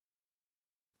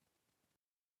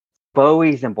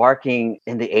Bowie's embarking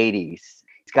in the 80s.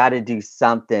 He's got to do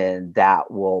something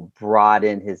that will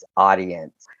broaden his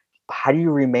audience. How do you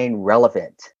remain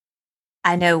relevant?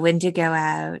 I know when to go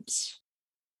out.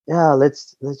 Yeah,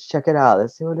 let's check it out.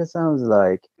 Let's see what it sounds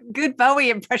like. Good Bowie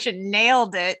impression.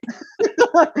 Nailed it.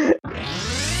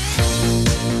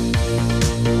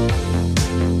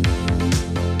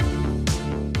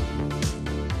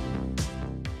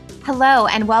 Hello,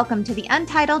 and welcome to the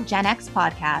Untitled Gen X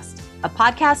podcast, a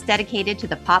podcast dedicated to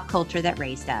the pop culture that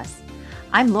raised us.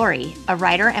 I'm Lori, a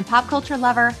writer and pop culture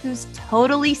lover who's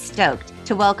totally stoked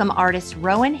to welcome artist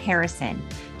Rowan Harrison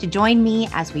to join me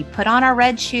as we put on our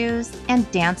red shoes and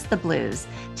dance the blues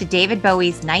to David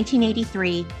Bowie's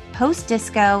 1983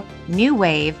 post-disco, new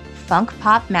wave, funk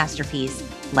pop masterpiece,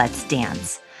 Let's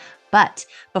Dance. But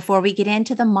before we get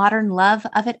into the modern love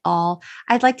of it all,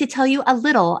 I'd like to tell you a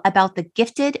little about the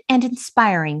gifted and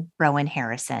inspiring Rowan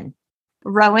Harrison.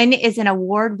 Rowan is an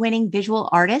award-winning visual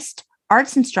artist,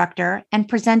 arts instructor, and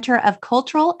presenter of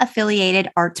cultural affiliated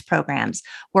arts programs,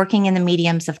 working in the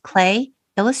mediums of clay,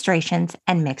 illustrations,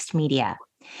 and mixed media.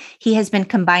 He has been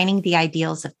combining the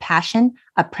ideals of passion,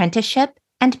 apprenticeship,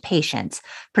 and patience,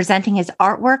 presenting his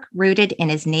artwork rooted in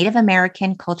his Native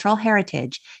American cultural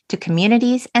heritage to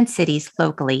communities and cities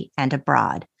locally and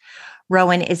abroad.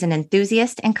 Rowan is an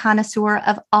enthusiast and connoisseur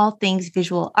of all things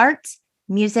visual arts,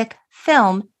 music,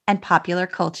 film, and popular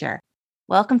culture.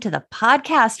 Welcome to the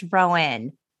podcast,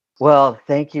 Rowan. Well,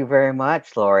 thank you very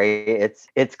much, Lori.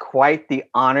 It's quite the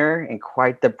honor and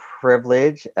quite the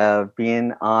privilege of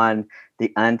being on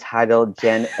the Untitled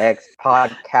Gen X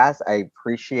podcast. I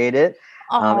appreciate it.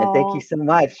 And thank you so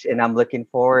much. And I'm looking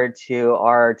forward to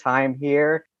our time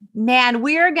here. Man,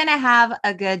 we're going to have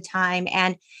a good time.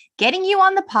 And getting you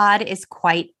on the pod is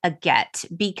quite a get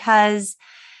because,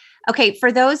 okay,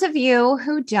 for those of you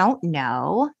who don't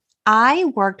know, I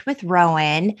worked with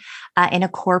Rowan in a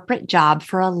corporate job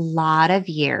for a lot of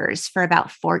years, for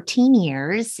about 14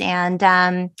 years.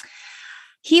 And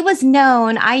he was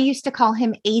known, I used to call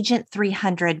him Agent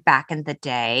 300 back in the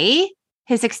day.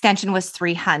 His extension was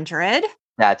 300.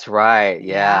 That's right.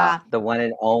 Yeah. The one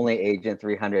and only Agent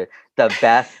 300, the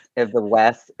best of the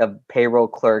West, a payroll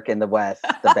clerk in the West,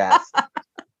 the best.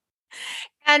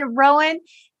 And Rowan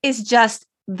is just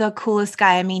the coolest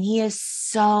guy. I mean, he is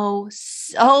so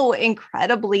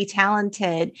incredibly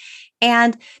talented.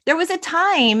 And there was a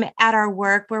time at our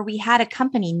work where we had a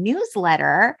company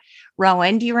newsletter.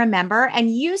 Rowan, do you remember? And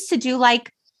you used to do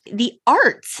like the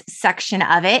arts section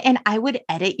of it, and I would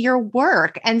edit your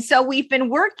work. And so we've been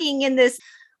working in this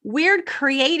weird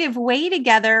creative way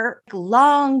together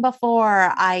long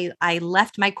before I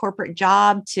left my corporate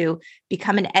job to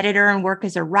become an editor and work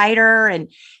as a writer.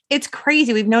 And it's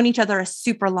crazy. We've known each other a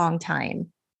super long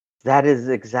time. That is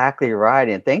exactly right.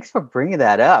 And thanks for bringing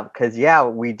that up. Because, yeah,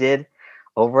 we did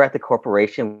over at the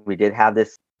corporation, we did have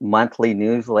this monthly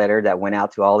newsletter that went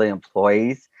out to all the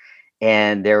employees.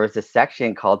 And there was a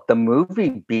section called the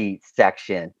movie beat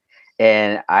section.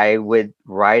 And I would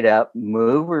write up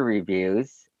movie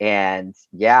reviews. And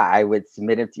yeah, I would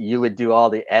submit it to you, would do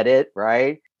all the edit,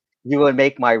 right? You would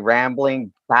make my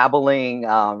rambling, babbling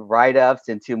write-ups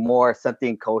into more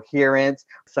something coherent,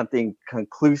 something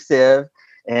conclusive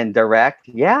and direct.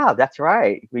 Yeah, that's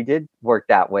right. We did work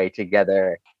that way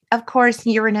together. Of course,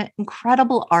 you're an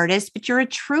incredible artist, but you're a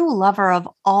true lover of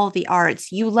all the arts.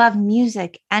 You love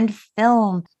music and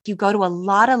film. You go to a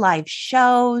lot of live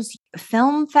shows,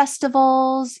 film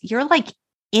festivals. You're like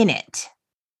in it.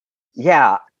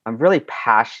 Yeah, I'm really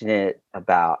passionate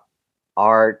about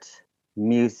art,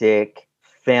 music,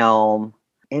 film,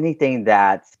 anything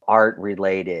that's art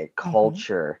related,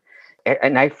 culture.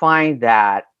 And I find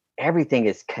that everything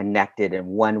is connected in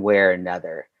one way or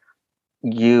another.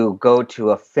 You go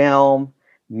to a film,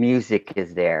 music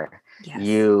is there. Yes.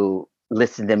 You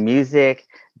listen to music,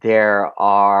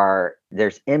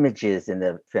 there's images in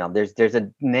the film. There's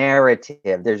a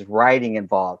narrative, there's writing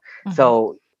involved.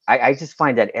 So I just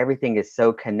find that everything is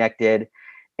so connected,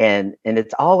 and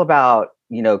it's all about,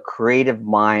 creative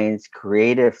minds,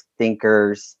 creative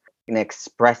thinkers, and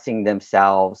expressing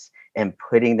themselves and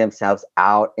putting themselves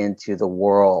out into the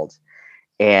world.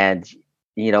 And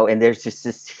and there's just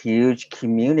this huge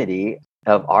community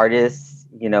of artists,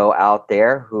 out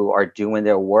there who are doing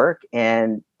their work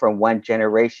and from one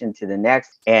generation to the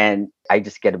next. And I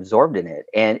just get absorbed in it.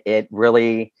 And it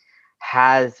really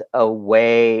has a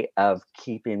way of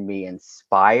keeping me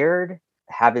inspired,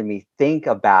 having me think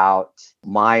about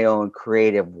my own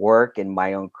creative work and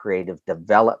my own creative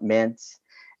development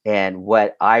and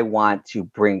what I want to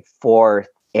bring forth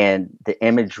in the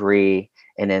imagery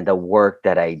and in the work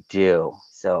that I do.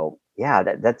 So yeah,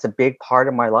 that's a big part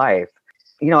of my life.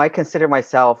 I consider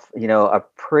myself, a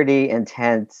pretty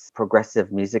intense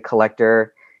progressive music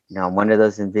collector. I'm one of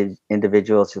those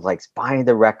individuals who likes buying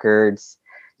the records.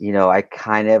 I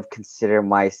kind of consider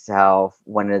myself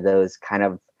one of those kind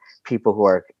of people who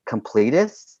are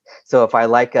completists. So if I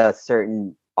like a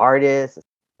certain artist,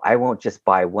 I won't just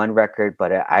buy one record,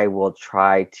 but I will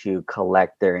try to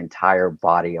collect their entire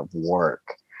body of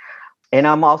work. And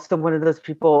I'm also one of those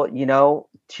people,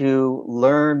 to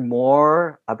learn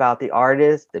more about the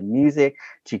artist, the music,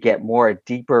 to get more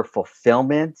deeper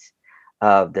fulfillment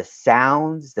of the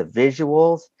sounds, the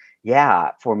visuals.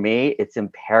 Yeah, for me, it's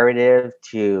imperative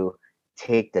to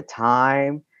take the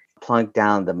time, plunk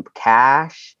down the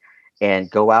cash,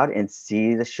 and go out and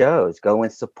see the shows, go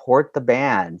and support the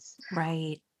bands.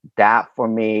 Right. That for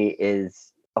me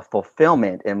is a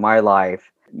fulfillment in my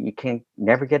life. You can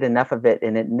never get enough of it,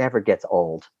 and it never gets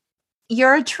old.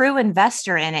 You're a true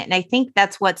investor in it. And I think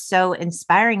that's what's so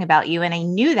inspiring about you. And I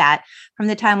knew that from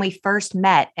the time we first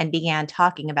met and began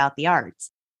talking about the arts.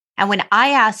 And when I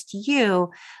asked you,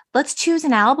 let's choose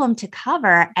an album to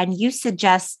cover, and you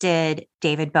suggested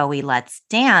David Bowie, Let's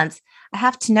Dance, I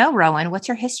have to know, Rowan, what's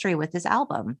your history with this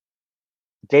album?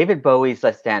 David Bowie's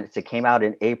Let's Dance, it came out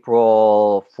in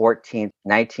April 14th,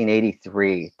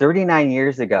 1983, 39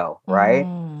 years ago, right?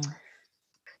 Mm,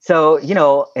 So,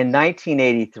 in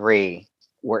 1983,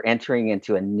 we're entering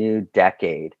into a new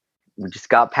decade. We just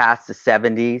got past the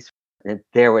 70s, and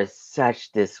there was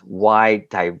such this wide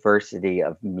diversity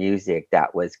of music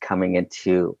that was coming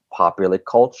into popular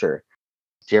culture.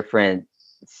 Different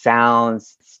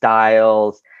sounds,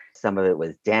 styles. Some of it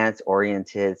was dance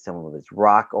oriented, some of it was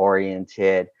rock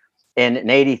oriented. And in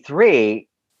 83,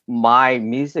 my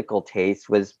musical taste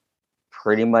was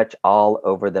pretty much all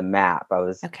over the map. I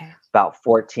was okay. about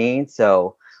 14.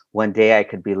 So one day I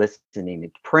could be listening to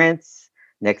Prince.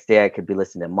 Next day I could be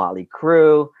listening to Motley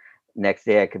Crue. Next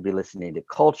day I could be listening to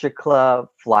Culture Club,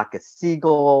 Flock of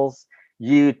Seagulls,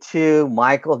 U2,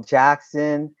 Michael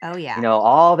Jackson. Oh, yeah.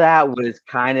 All that was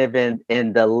kind of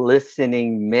in the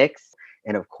listening mix.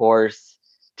 And of course,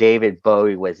 David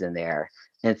Bowie was in there.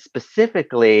 And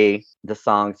specifically the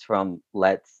songs from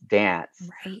Let's Dance,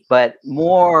 Right. but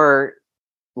more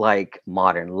like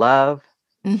Modern Love,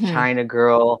 Hmm. China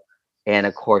Girl, and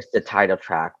of course the title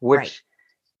track, Right. which,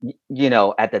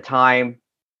 at the time,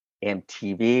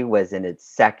 MTV was in its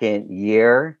second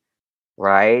year,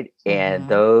 right? And Hmm.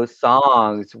 those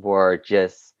songs were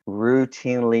just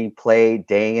routinely played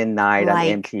day and night on Like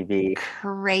MTV.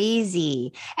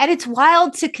 crazy. And it's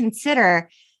wild to consider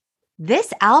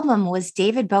this album was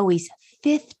David Bowie's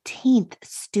 15th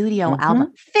studio album.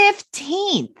 Hmm.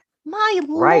 15th. My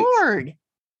Right. Lord.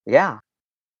 Yeah.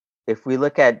 If we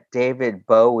look at David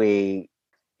Bowie,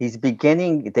 he's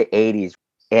beginning the 80s,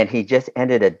 and he just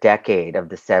ended a decade of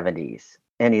the 70s.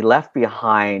 And he left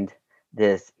behind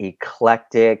this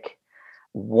eclectic,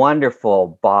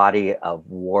 wonderful body of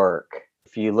work.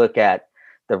 If you look at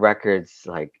the records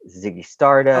like Ziggy Oh, yeah.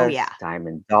 Stardust,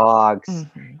 Diamond Dogs,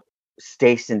 Hmm.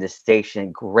 Station to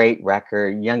Station, great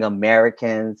record, Young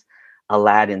Americans,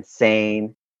 Aladdin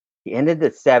Sane. He ended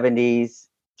the 70s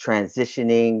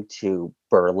transitioning to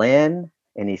Berlin,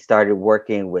 and he started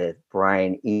working with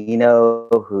Brian Eno,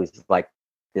 who's like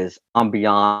this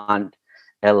ambient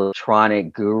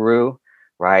electronic guru,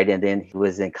 right? And then he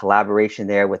was in collaboration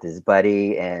there with his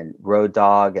buddy and Road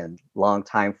Dogg and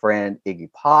longtime friend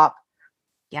Iggy Pop.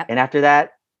 Yep. And after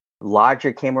that,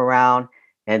 Lodger came around,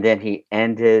 and then he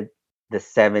ended the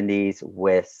 70s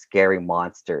with Scary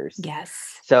Monsters.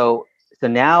 Yes. So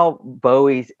now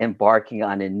Bowie's embarking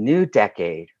on a new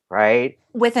decade, right?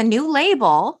 With a new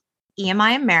label, EMI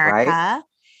Right? America.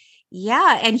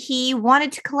 Yeah. And he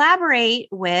wanted to collaborate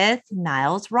with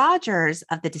Niles Rogers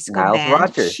of the disco Niles band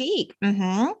Rogers. Chic.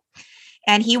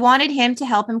 And he wanted him to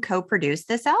help him co produce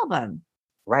this album.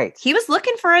 Right. He was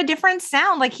looking for a different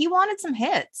sound. Like he wanted some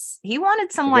hits. He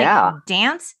wanted some like Yeah.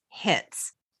 dance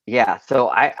hits. Yeah. So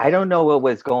I don't know what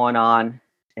was going on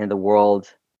in the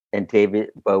world and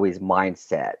David Bowie's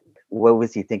mindset. What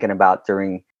was he thinking about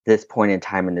during this point in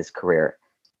time in his career?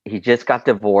 He just got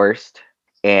divorced,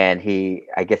 and he,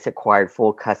 I guess, acquired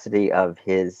full custody of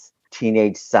his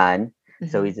teenage son.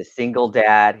 So Mhm. he's a single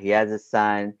dad. He has a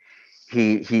son.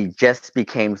 He just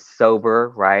became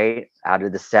sober, right? Out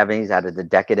of the 70s, out of the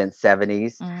decadent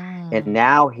 70s. And Mm.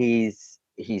 now he's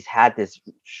had this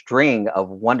string of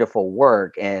wonderful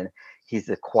work, and he's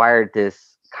acquired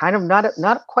this kind of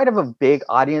not quite of a big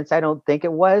audience, I don't think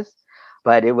it was,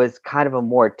 but it was kind of a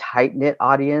more tight-knit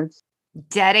audience.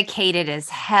 Dedicated as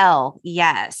hell.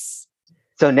 Yes.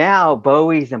 So now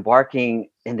Bowie's embarking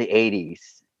in the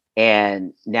 80s,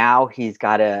 and now he's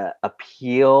got to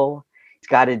appeal. He's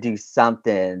got to do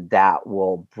something that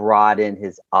will broaden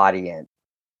his audience.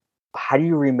 How do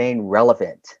you remain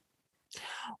relevant?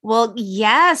 Well,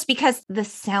 yes, because the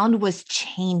sound was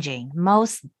changing,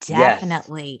 most Yes.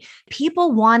 definitely.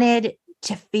 People wanted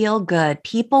to feel good.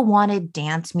 People wanted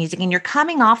dance music. And you're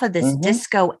coming off of this Hmm.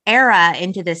 disco era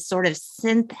into this sort of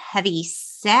synth heavy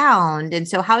sound. And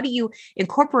so, how do you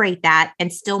incorporate that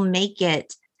and still make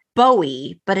it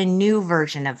Bowie, but a new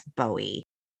version of Bowie?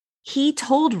 He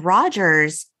told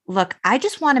Rogers, look, I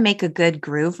just want to make a good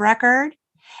groove record.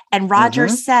 And Hmm.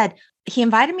 Rogers said, he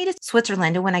invited me to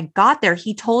Switzerland. And when I got there,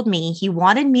 he told me he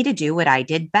wanted me to do what I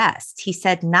did best. He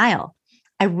said, Niall,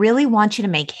 I really want you to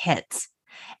make hits.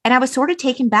 And I was sort of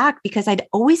taken back because I'd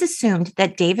always assumed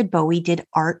that David Bowie did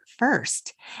art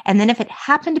first. And then if it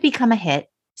happened to become a hit,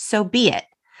 so be it.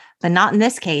 But not in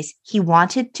this case. He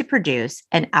wanted to produce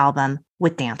an album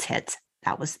with dance hits.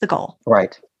 That was the goal.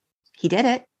 Right. He did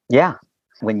it. Yeah.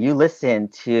 When you listen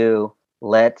to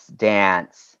Let's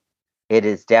Dance, it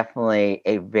is definitely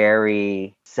a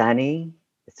very sunny,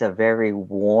 it's a very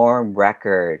warm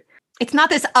record. It's not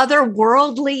this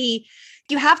otherworldly,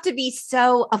 you have to be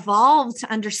so evolved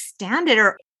to understand it,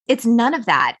 or it's none of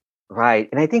that. Right.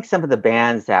 And I think some of the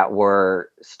bands that were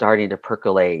starting to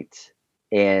percolate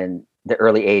in the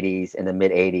early 80s and the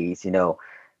mid 80s,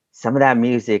 some of that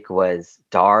music was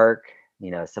dark,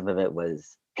 some of it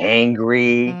was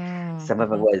angry, some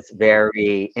of it Mm-hmm. was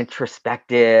very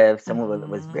introspective, some of it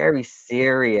was Mm-hmm. very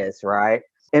serious, right?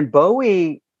 And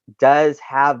Bowie does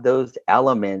have those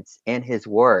elements in his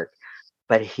work.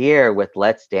 But here with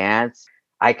Let's Dance,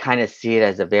 I kind of see it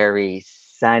as a very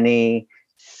sunny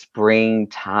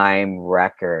springtime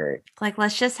record. Like,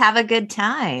 let's just have a good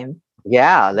time.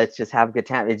 Yeah, let's just have a good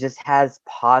time. It just has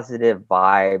positive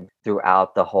vibe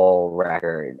throughout the whole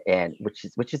record, and which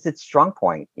is its strong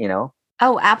point.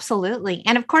 Oh, absolutely.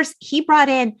 And of course, he brought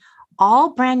in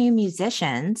all brand new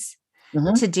musicians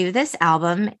Hmm. to do this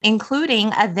album,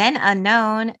 including a then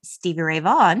unknown Stevie Ray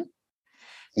Vaughan,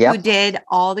 who Yep. did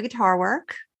all the guitar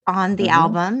work on the Hmm.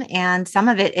 album. And some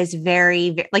of it is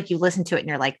like you listen to it and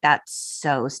you're like, that's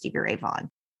so Stevie Ray Vaughan.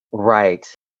 Right.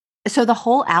 So the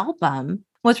whole album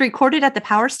was recorded at the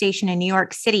Power Station in New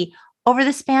York City over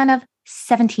the span of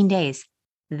 17 days.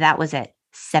 That was it.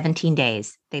 17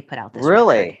 days they put out this record.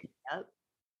 Really?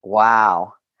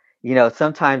 Wow.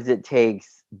 Sometimes it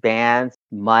takes bands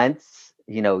months,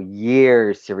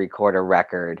 years to record a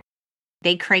record.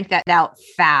 They cranked that out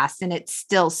fast and it's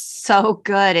still so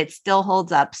good. It still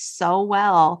holds up so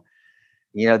well.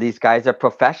 These guys are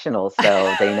professionals,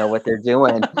 so they know what they're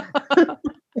doing.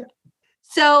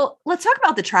 So let's talk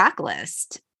about the track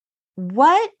list.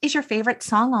 What is your favorite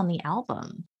song on the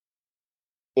album?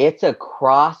 It's a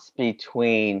cross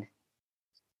between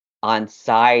on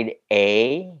side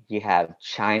A, you have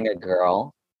China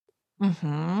Girl,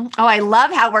 Mm-hmm. Oh, I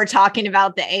love how we're talking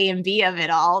about the A and B of it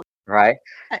all. right?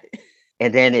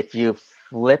 And then if you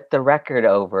flip the record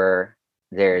over,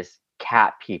 there's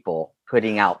Cat People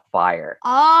Putting Out Fire.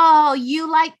 Oh,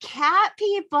 you like cat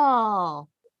people.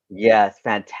 Yes,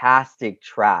 fantastic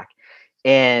track.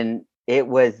 And it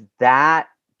was that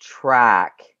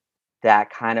track that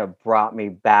kind of brought me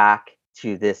back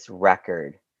to this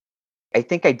record. I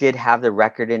think I did have the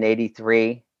record in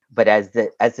 83, but as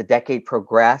the decade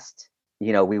progressed,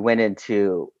 we went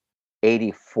into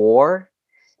 84,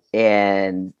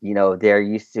 and there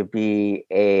used to be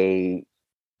a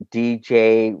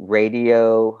DJ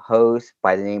radio host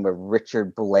by the name of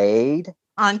Richard Blade,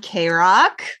 On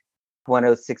K-Rock,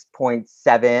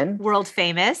 106.7. world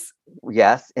famous.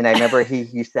 Yes, and I remember he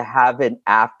used to have an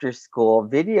after school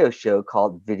video show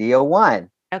called Video One.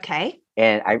 Okay.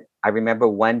 And I remember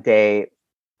one day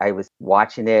I was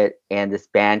watching it and this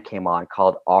band came on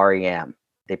called REM.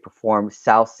 They performed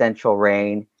South Central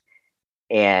Rain,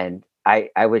 and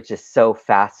I was just so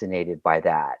fascinated by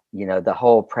that. The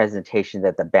whole presentation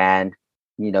that the band,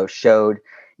 showed,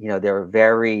 they were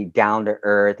very down to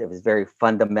earth. It was very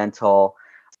fundamental.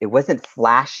 It wasn't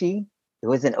flashy. It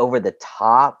wasn't over the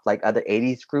top like other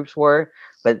 80s groups were,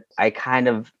 but I kind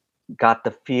of got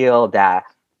the feel that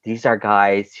these are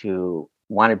guys who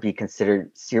want to be considered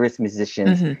serious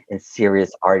musicians Mm-hmm. and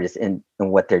serious artists in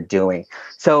what they're doing.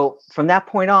 So from that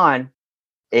point on,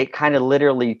 it kind of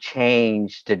literally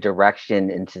changed the direction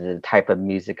into the type of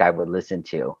music I would listen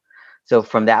to. So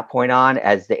from that point on,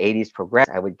 as the 80s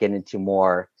progressed, I would get into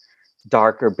more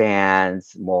darker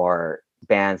bands, more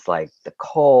bands like The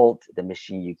Cult, The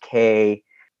Mission UK,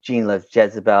 Gene Loves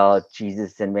Jezebel,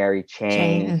 Jesus and Mary Chain.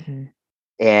 Chain, Mm-hmm.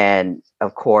 and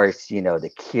of course,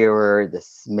 The Cure, The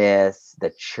Smiths,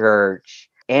 The Church.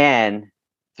 And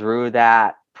through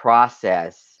that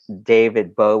process,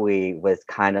 David Bowie was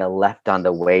kind of left on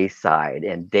the wayside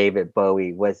and David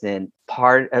Bowie wasn't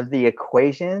part of the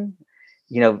equation.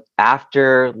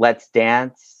 After Let's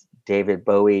Dance, David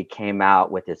Bowie came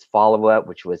out with his follow-up,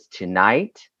 which was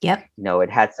Tonight. Yep. It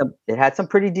had some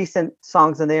pretty decent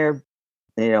songs in there,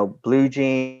 Blue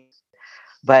Jeans,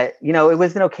 but it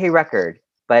was an okay record,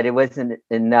 but it wasn't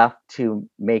enough to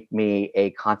make me a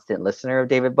constant listener of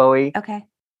David Bowie. Okay.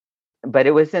 But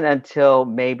it wasn't until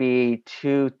maybe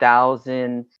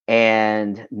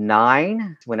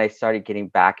 2009 when I started getting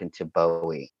back into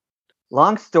Bowie.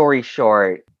 Long story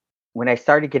short, when I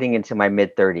started getting into my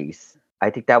mid 30s,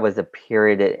 I think that was a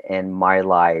period in my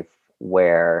life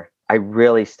where I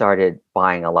really started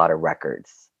buying a lot of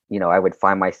records. I would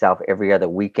find myself every other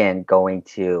weekend going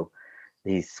to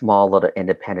these small little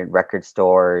independent record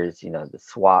stores, the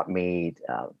swap meet.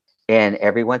 And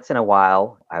every once in a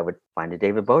while, I would find a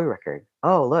David Bowie record.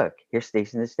 Oh, look, here's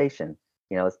Station to Station.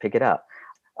 Let's pick it up.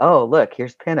 Oh, look,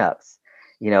 here's Pinups.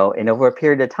 And over a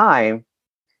period of time,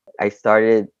 I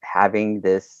started having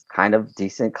this kind of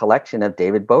decent collection of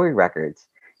David Bowie records.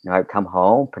 I'd come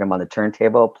home, put them on the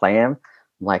turntable, play them.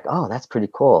 I'm like, oh, that's pretty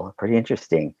cool, pretty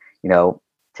interesting.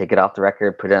 Take it off the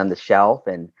record, put it on the shelf,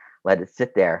 and let it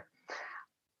sit there.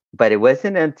 But it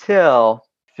wasn't until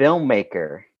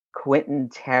filmmaker Quentin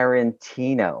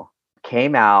Tarantino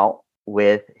came out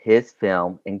with his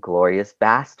film Inglourious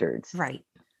Bastards. Right.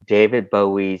 David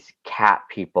Bowie's Cat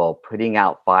People, Putting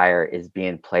Out Fire is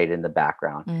being played in the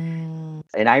background.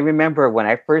 And I remember when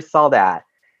I first saw that,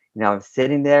 I'm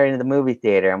sitting there in the movie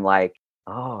theater. I'm like,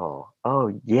 oh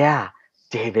yeah,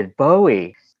 David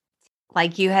Bowie.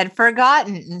 Like you had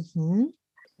forgotten. Mm-hmm.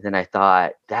 Then I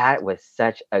thought that was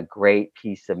such a great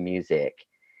piece of music.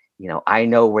 I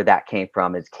know where that came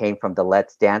from. It came from the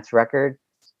Let's Dance record.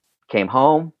 Came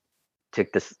home,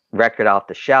 took this record off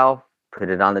the shelf, put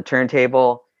it on the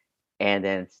turntable, and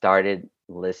then started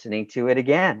listening to it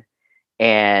again.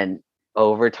 And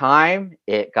over time,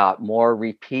 it got more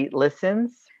repeat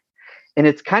listens. And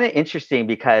it's kind of interesting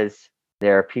because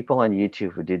there are people on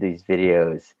YouTube who do these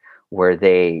videos where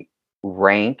they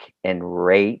rank and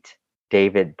rate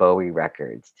David Bowie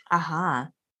records. Uh-huh.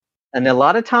 And a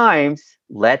lot of times,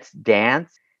 Let's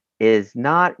Dance is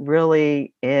not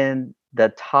really in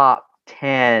the top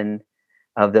 10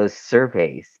 of those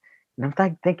surveys. And I'm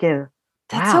like thinking,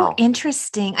 that's wow. So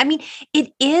interesting. I mean,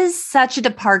 it is such a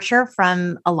departure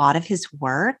from a lot of his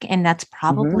work, and that's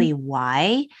probably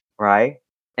why. Right.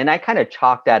 And I kind of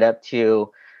chalk that up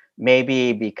to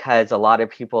maybe because a lot of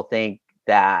people think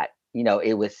that,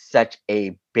 it was such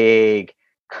a big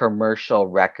commercial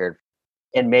record.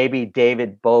 And maybe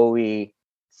David Bowie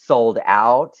sold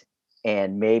out,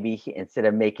 and maybe instead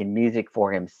of making music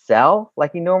for himself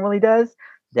like he normally does,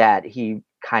 that he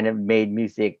kind of made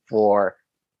music for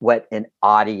what an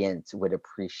audience would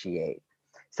appreciate.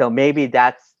 So maybe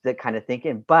that's the kind of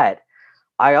thinking. But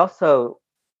I also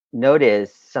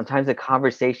notice sometimes the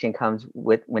conversation comes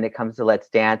with, when it comes to Let's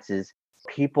Dance, is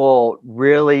people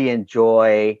really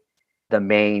enjoy the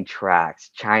main tracks,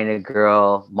 China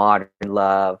Girl, Modern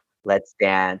Love, Let's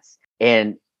Dance.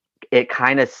 And it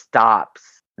kind of stops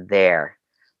there.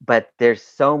 But there's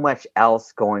so much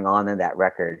else going on in that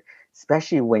record,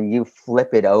 especially when you flip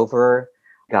it over.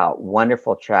 Got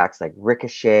wonderful tracks like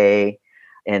Ricochet,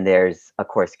 and there's, of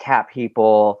course, Cat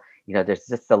People. There's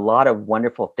just a lot of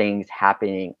wonderful things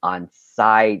happening on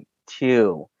side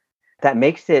 2 that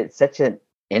makes it such an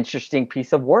interesting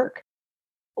piece of work.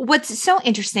 What's so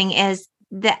interesting is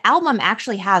the album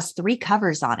actually has 3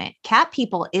 covers on it. Cat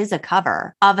People is a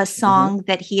cover of a song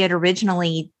that he had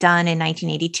originally done in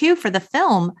 1982 for the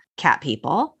film Cat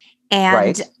People.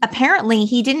 And apparently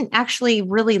he didn't actually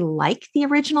really like the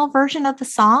original version of the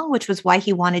song, which was why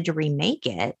he wanted to remake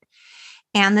it.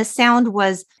 And the sound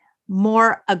was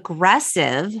more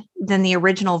aggressive than the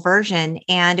original version.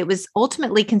 And it was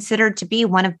ultimately considered to be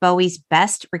one of Bowie's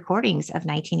best recordings of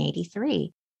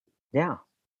 1983. Yeah.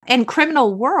 And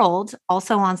Criminal World,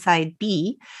 also on side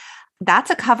B, that's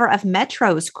a cover of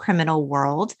Metro's Criminal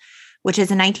World, which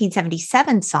is a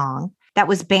 1977 song that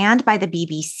was banned by the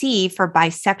BBC for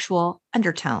bisexual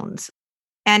undertones.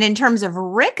 And in terms of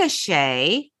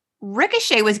Ricochet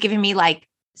was giving me like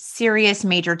serious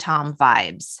Major Tom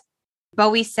vibes.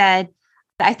 Bowie said,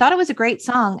 I thought it was a great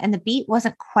song and the beat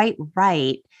wasn't quite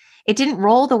right. It didn't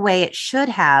roll the way it should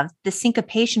have. The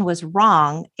syncopation was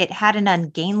wrong. It had an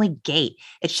ungainly gait.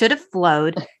 It should have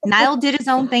flowed. Niall did his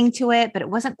own thing to it, but it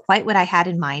wasn't quite what I had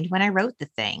in mind when I wrote the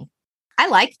thing. I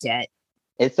liked it.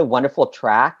 It's a wonderful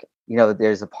track.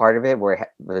 There's a part of it where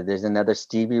there's another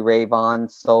Stevie Ray Vaughan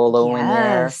solo in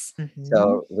there.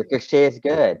 So Ricochet is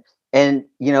good. And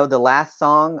the last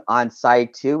song on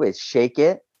side 2 is Shake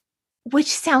It. Which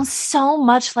sounds so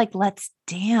much like Let's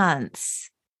Dance.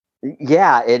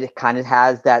 Yeah, it kind of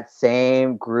has that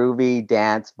same groovy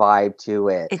dance vibe to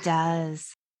it. It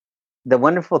does. The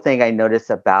wonderful thing I noticed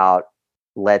about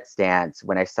Let's Dance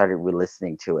when I started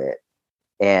re-listening to it,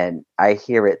 and I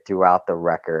hear it throughout the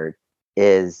record,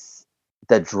 is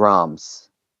the drums,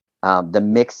 the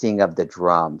mixing of the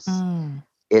drums. Mm,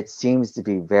 It seems to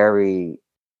be very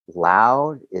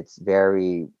loud. It's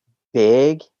very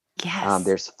big. yes.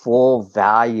 There's full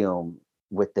volume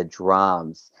with the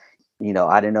drums.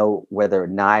 I don't know whether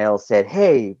Niall said,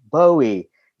 "Hey, Bowie,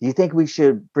 do you think we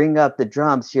should bring up the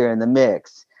drums here in the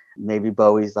mix?" Maybe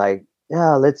Bowie's like,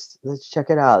 "Yeah, let's check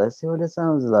it out. Let's see what it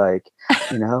sounds like."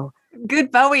 You know.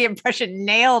 Good Bowie impression.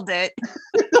 Nailed it.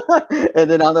 And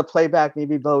then on the playback,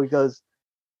 maybe Bowie goes,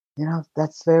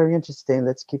 that's very interesting.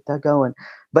 Let's keep that going.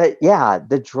 But yeah,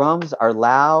 the drums are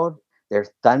loud. They're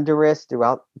thunderous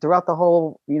throughout the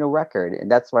whole, record.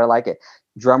 And that's why I like it.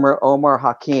 Drummer Omar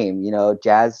Hakim,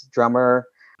 jazz drummer,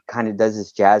 kind of does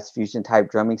this jazz fusion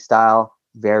type drumming style.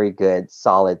 Very good,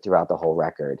 solid throughout the whole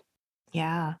record.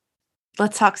 Yeah.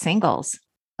 Let's talk singles.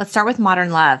 Let's start with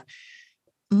Modern Love.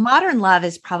 Modern Love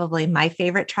is probably my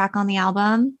favorite track on the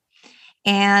album.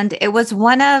 And it was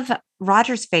one of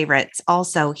Roger's favorites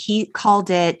also. He called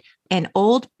it an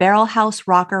old barrel house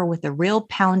rocker with a real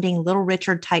pounding Little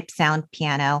Richard type sound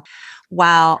piano,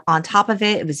 while on top of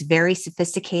it, it was very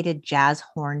sophisticated jazz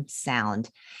horn sound.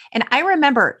 And I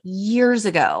remember years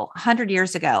ago, 100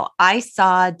 years ago, I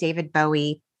saw David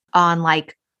Bowie on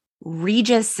like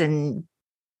Regis and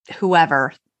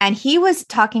whoever. And he was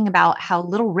talking about how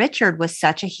Little Richard was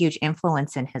such a huge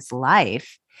influence in his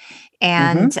life.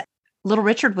 Mm-hmm. And Little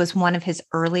Richard was one of his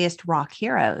earliest rock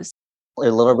heroes.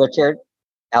 Little Richard,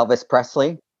 Elvis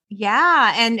Presley.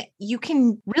 Yeah. And you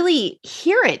can really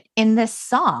hear it in this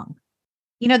song.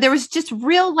 There was just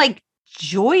real like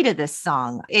joy to this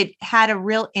song. It had a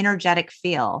real energetic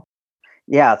feel.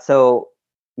 Yeah. So,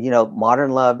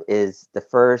 Modern Love is the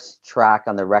first track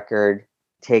on the record.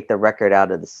 Take the record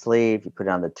out of the sleeve, you put it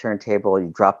on the turntable,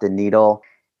 you drop the needle,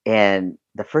 and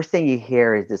the first thing you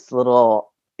hear is this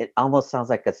little, it almost sounds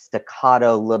like a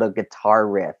staccato little guitar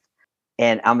riff.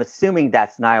 And I'm assuming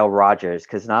that's Nile Rodgers,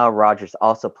 because Nile Rodgers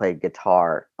also played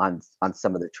guitar on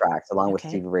some of the tracks, along with Okay.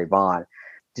 Stevie Ray Vaughan.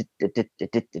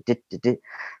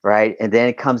 Right? And then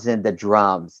it comes in the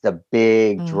drums, the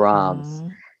big drums.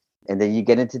 Mhm. And then you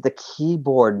get into the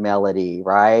keyboard melody,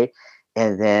 right?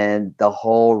 And then the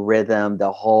whole rhythm,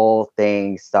 the whole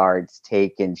thing starts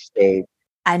taking shape.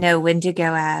 I know when to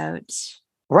go out.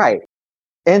 Right.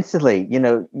 Instantly,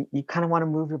 you kind of want to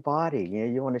move your body.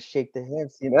 You want to shake the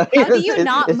hips. How do you It's,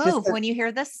 not it's just move when you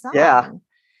hear this yeah, song?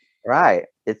 right.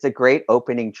 It's a great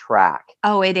opening track.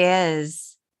 Oh, it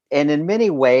is. And in many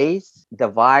ways,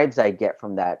 the vibes I get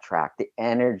from that track, the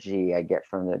energy I get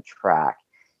from the track,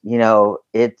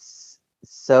 it's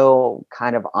so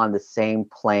kind of on the same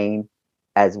plane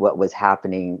as what was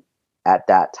happening at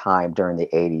that time during the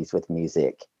 80s with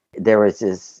music. There was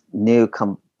this new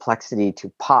complexity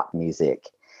to pop music.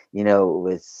 It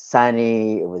was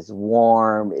sunny, it was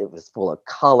warm, it was full of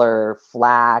color,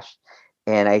 flash.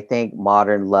 And I think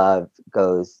Modern Love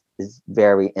is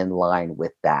very in line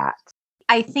with that.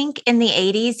 I think in the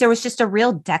 80s, there was just a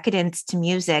real decadence to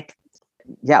music.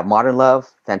 Yeah, Modern Love,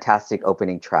 fantastic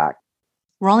opening track.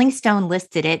 Rolling Stone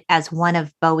listed it as one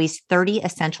of Bowie's 30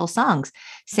 essential songs,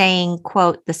 saying,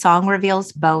 quote, the song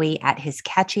reveals Bowie at his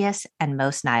catchiest and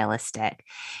most nihilistic.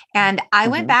 And I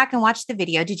went back and watched the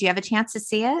video. Did you have a chance to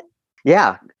see it?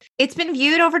 Yeah. It's been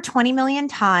viewed over 20 million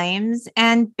times.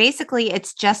 And basically,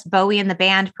 it's just Bowie and the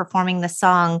band performing the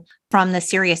song from the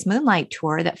Serious Moonlight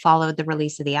tour that followed the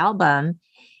release of the album.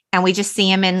 And we just see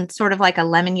him in sort of like a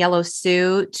lemon yellow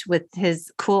suit with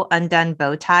his cool undone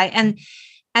bow tie.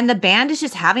 And the band is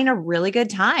just having a really good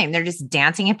time. They're just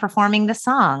dancing and performing the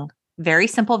song. Very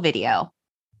simple video.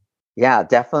 Yeah,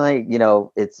 definitely.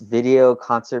 It's video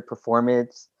concert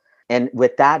performance. And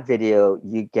with that video,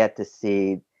 you get to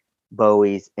see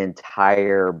Bowie's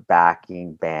entire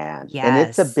backing band. And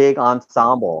it's a Yes. big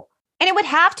ensemble. And it would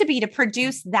have to be to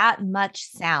produce that much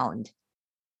sound.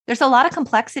 There's a lot of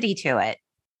complexity to it.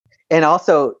 And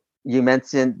also, you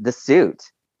mentioned the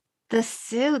suit. The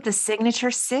suit, the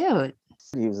signature suit.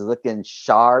 He was looking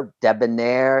sharp,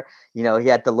 debonair. He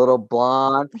had the little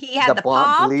blonde, He had the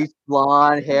blonde, pop. bleached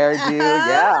blonde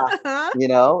hairdo.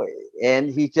 Yeah. And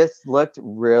he just looked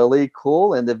really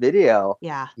cool in the video.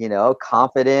 Yeah.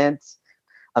 Confident,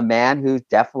 a man who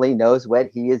definitely knows what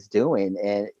he is doing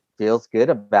and feels good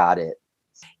about it.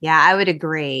 Yeah, I would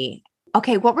agree.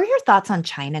 Okay, what were your thoughts on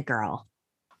China Girl?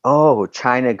 Oh,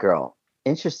 China Girl.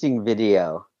 Interesting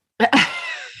video.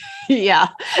 Yeah.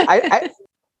 I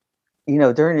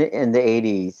during in the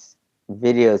 80s,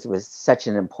 videos was such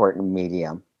an important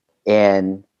medium.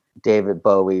 And David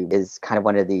Bowie is kind of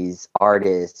one of these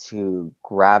artists who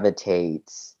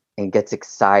gravitates and gets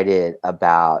excited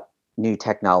about new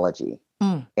technology.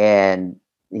 Mm. And,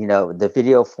 the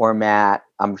video format,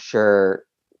 I'm sure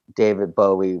David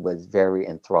Bowie was very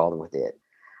enthralled with it.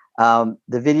 The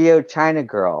video China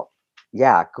Girl,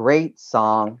 yeah, great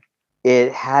song.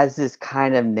 It has this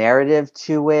kind of narrative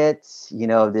to it,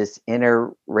 this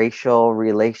interracial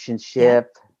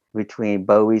relationship between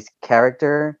Bowie's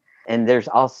character. And there's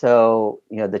also,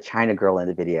 the China Girl in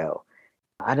the video.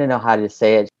 I don't know how to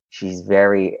say it. She's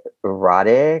very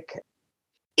erotic.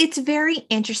 It's very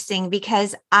interesting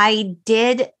because I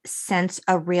did sense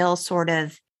a real sort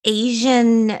of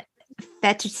Asian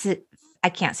fetish. I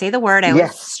can't say the word. I always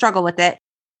Yes, struggle with it.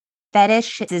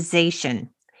 Fetishization.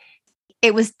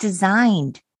 It was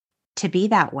designed to be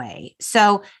that way.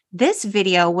 So this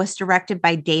video was directed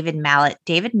by David Mallet.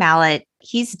 David Mallet,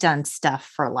 he's done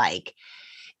stuff for like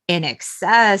In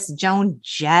Excess, Joan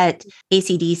Jett,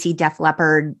 AC/DC, Def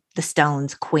Leppard, The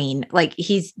Stones, Queen. Like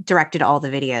he's directed all the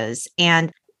videos.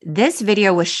 And this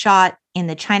video was shot in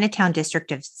the Chinatown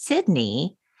district of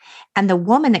Sydney. And the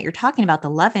woman that you're talking about, the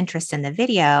love interest in the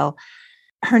video,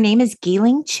 her name is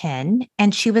Geeling Chin,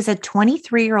 and she was a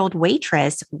 23-year-old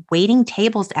waitress waiting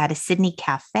tables at a Sydney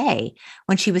cafe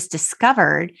when she was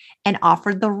discovered and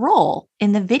offered the role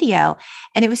in the video.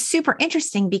 And it was super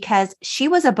interesting because she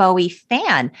was a Bowie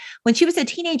fan. When she was a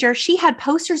teenager, she had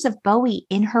posters of Bowie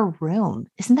in her room.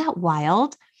 Isn't that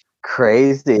wild?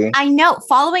 crazy. I know.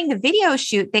 Following the video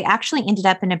shoot, they actually ended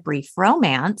up in a brief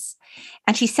romance.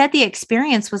 And she said the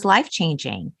experience was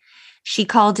life-changing. She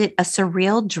called it a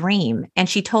surreal dream, and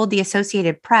she told the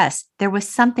Associated Press there was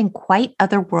something quite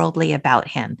otherworldly about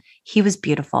him. He was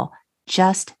beautiful,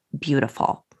 just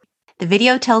beautiful. The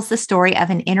video tells the story of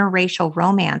an interracial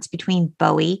romance between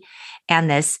Bowie and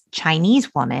this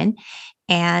Chinese woman,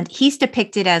 and he's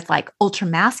depicted as like ultra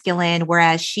masculine,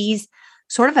 whereas she's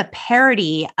sort of a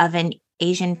parody of an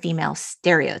Asian female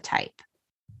stereotype.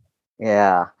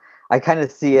 Yeah. I kind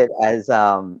of see it as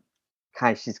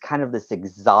she's kind of this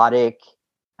exotic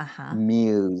Uh-huh.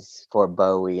 muse for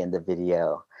Bowie in the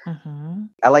video. Mm-hmm.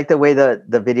 I like the way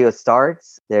the video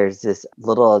starts. There's this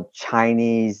little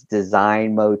Chinese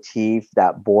design motif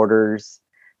that borders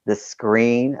the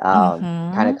screen. Kind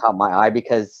Mm-hmm. of caught my eye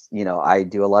because, I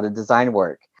do a lot of design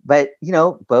work. But,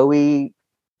 Bowie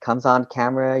comes on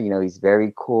camera, he's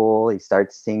very cool. He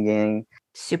starts singing.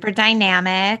 Super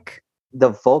dynamic. The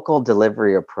vocal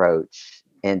delivery approach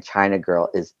in China Girl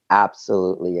is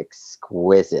absolutely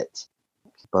exquisite.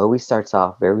 Bowie starts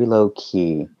off very low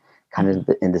key, kind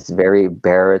of in this very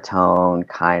baritone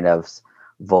kind of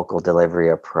vocal delivery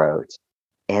approach.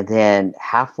 And then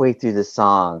halfway through the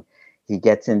song, he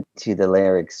gets into the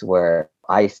lyrics where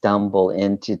I stumble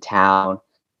into town,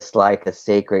 it's like a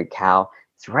sacred cow.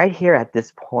 It's right here at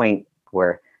this point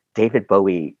where David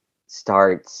Bowie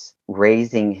starts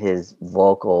raising his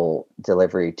vocal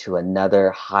delivery to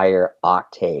another higher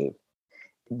octave.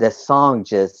 The song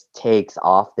just takes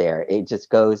off there. It just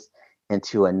goes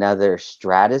into another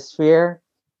stratosphere,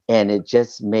 and it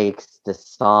just makes the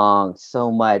song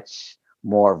so much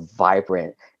more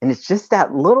vibrant. And it's just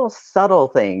that little subtle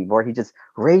thing where he just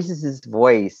raises his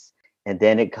voice and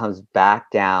then it comes back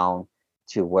down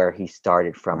to where he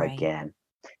started from Right. again.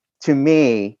 To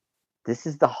me, this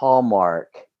is the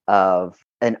hallmark of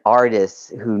an artist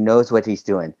who knows what he's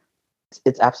doing.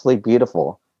 It's absolutely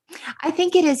beautiful. I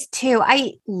think it is too.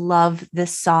 I love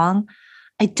this song.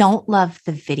 I don't love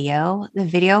the video. The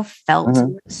video felt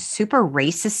super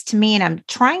racist to me, and I'm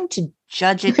trying to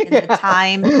judge it in the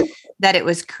time that it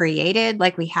was created,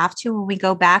 like we have to when we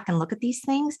go back and look at these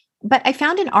things. But I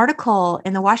found an article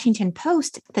in the Washington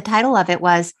Post. The title of it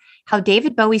was How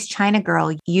David Bowie's China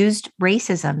Girl Used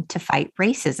Racism to Fight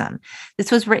Racism.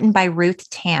 This was written by Ruth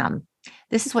Tam.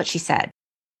 This is what she said.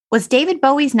 Was David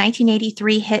Bowie's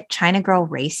 1983 hit China Girl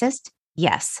racist?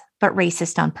 Yes, but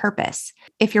racist on purpose.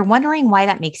 If you're wondering why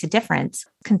that makes a difference,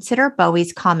 consider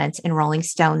Bowie's comments in Rolling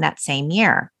Stone that same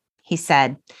year. He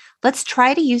said, let's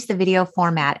try to use the video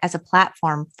format as a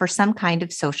platform for some kind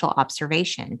of social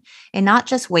observation and not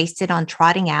just waste it on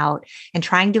trotting out and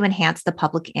trying to enhance the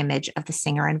public image of the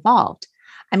singer involved.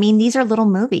 I mean, these are little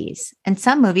movies, and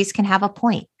some movies can have a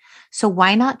point. So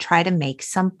why not try to make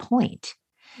some point?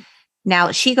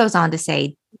 Now, she goes on to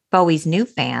say, Bowie's new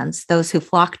fans, those who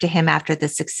flocked to him after the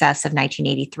success of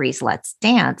 1983's Let's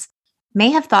Dance, may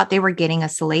have thought they were getting a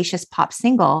salacious pop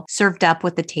single served up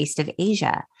with the taste of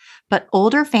Asia. But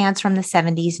older fans from the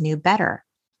 70s knew better.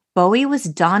 Bowie was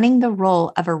donning the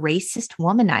role of a racist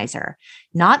womanizer,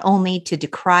 not only to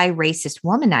decry racist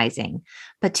womanizing,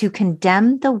 but to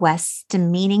condemn the West's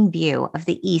demeaning view of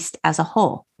the East as a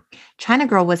whole. China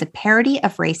Girl was a parody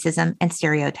of racism and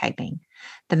stereotyping.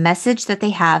 The message that they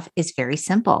have is very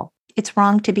simple. It's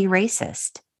wrong to be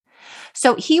racist.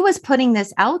 So he was putting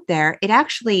this out there. It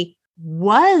actually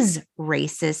was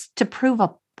racist to prove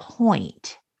a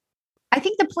point. I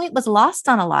think the point was lost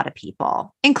on a lot of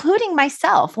people, including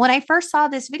myself. When I first saw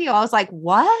this video, I was like,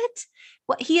 what?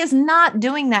 He is not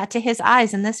doing that to his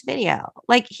eyes in this video.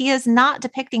 Like, he is not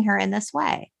depicting her in this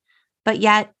way. But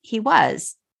yet he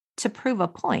was, to prove a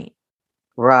point.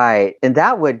 Right. And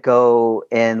that would go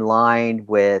in line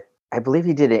with, I believe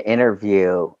he did an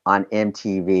interview on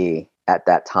MTV at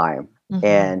that time. Mm-hmm.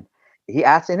 And he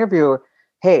asked the interviewer,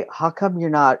 hey, how come you're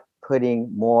not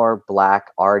putting more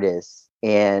Black artists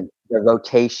in the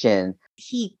rotation?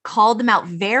 He called them out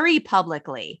very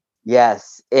publicly.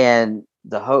 Yes. And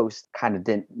the host kind of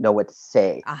didn't know what to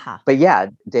say. Uh-huh. But yeah,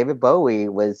 David Bowie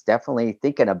was definitely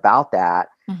thinking about that,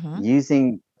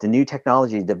 using the new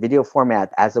technology, the video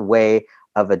format, as a way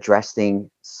of addressing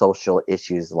social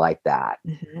issues like that.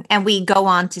 Mm-hmm. And we go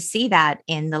on to see that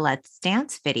in the Let's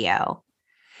Dance video.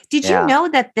 Did you know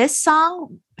that this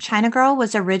song, China Girl,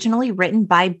 was originally written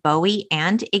by Bowie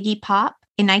and Iggy Pop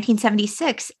in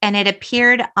 1976, and it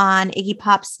appeared on Iggy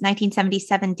Pop's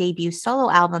 1977 debut solo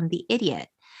album, The Idiot,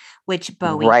 which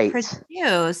Bowie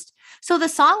produced. So the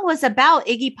song was about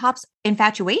Iggy Pop's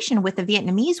infatuation with a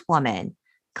Vietnamese woman,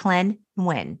 Clen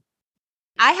Nguyen.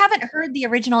 I haven't heard the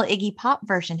original Iggy Pop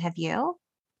version. Have you?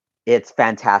 It's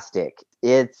fantastic.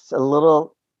 It's a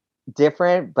little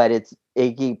different, but it's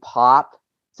Iggy Pop.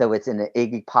 So it's in an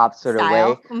Iggy Pop sort of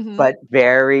way, but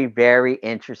very, very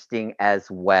interesting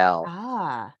as well.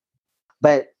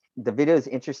 But the video is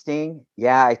interesting.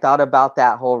 Yeah, I thought about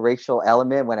that whole racial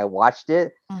element when I watched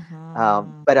it.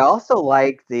 But I also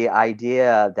like the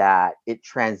idea that it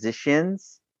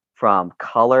transitions from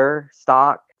color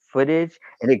stock footage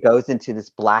and it goes into this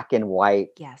black and white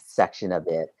section of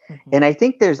it. And I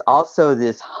think there's also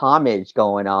this homage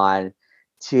going on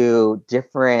to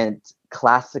different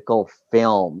classical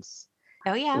films.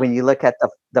 Oh yeah. When you look at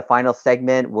the final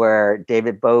segment where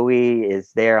David Bowie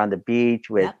is there on the beach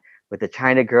with the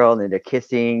China Girl and they're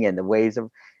kissing and the waves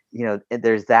of,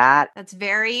 there's that. That's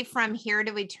very From Here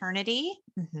to Eternity.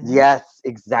 Yes,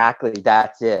 exactly.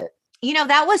 That's it.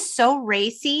 That was so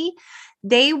racy.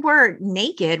 They were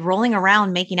naked, rolling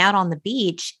around, making out on the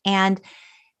beach. And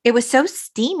it was so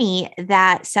steamy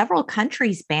that several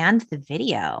countries banned the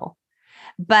video.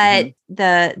 But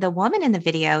the woman in the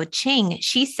video, Ching,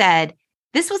 she said,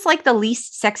 this was like the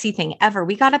least sexy thing ever.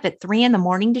 We got up at 3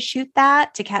 a.m. to shoot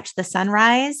that, to catch the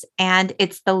sunrise. And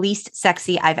it's the least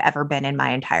sexy I've ever been in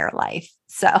my entire life.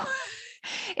 So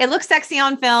it looks sexy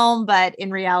on film, but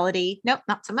in reality, nope,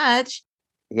 not so much.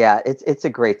 Yeah, it's a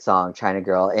great song, China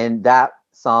Girl. And that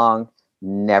song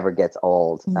never gets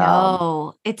old.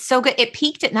 No, it's so good. It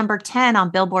peaked at number 10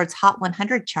 on Billboard's Hot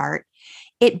 100 chart.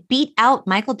 It beat out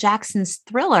Michael Jackson's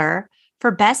Thriller for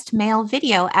Best Male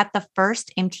Video at the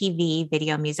first MTV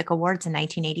Video Music Awards in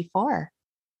 1984.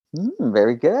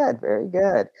 Very good. Very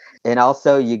good. And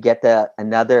also you get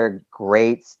another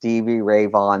great Stevie Ray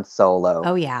Vaughan solo.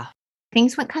 Oh, yeah.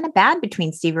 Things went kind of bad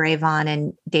between Stevie Ray Vaughan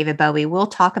and David Bowie. We'll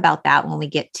talk about that when we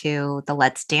get to the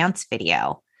Let's Dance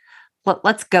video.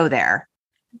 Let's go there.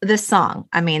 The song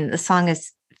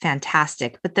is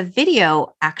fantastic, but the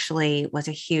video actually was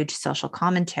a huge social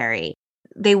commentary.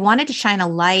 They wanted to shine a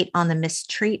light on the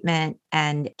mistreatment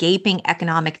and gaping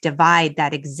economic divide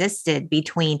that existed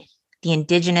between the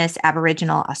Indigenous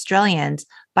Aboriginal Australians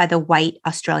by the white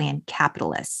Australian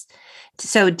capitalists.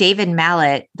 So David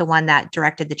Mallet, the one that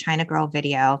directed the China Girl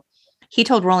video, he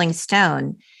told Rolling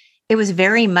Stone, it was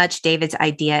very much David's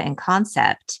idea and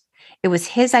concept. It was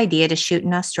his idea to shoot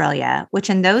in Australia,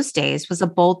 which in those days was a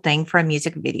bold thing for a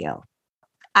music video.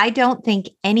 I don't think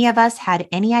any of us had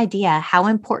any idea how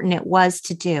important it was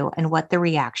to do and what the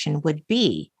reaction would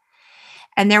be.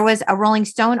 And there was a Rolling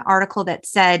Stone article that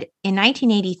said in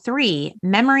 1983,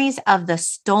 memories of the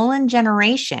stolen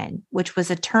generation, which was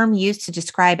a term used to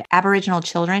describe Aboriginal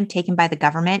children taken by the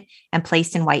government and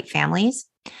placed in white families,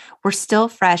 were still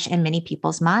fresh in many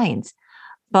people's minds.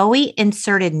 Bowie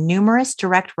inserted numerous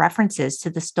direct references to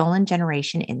the stolen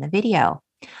generation in the video.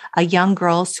 A young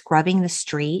girl scrubbing the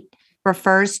street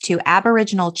refers to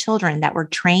Aboriginal children that were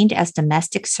trained as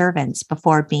domestic servants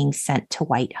before being sent to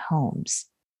white homes.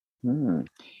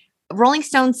 Rolling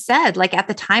Stone said, at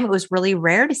the time, it was really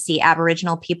rare to see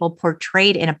Aboriginal people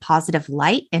portrayed in a positive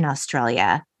light in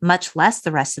Australia, much less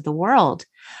the rest of the world.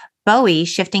 Bowie,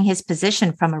 shifting his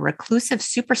position from a reclusive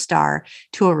superstar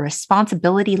to a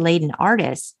responsibility-laden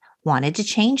artist, wanted to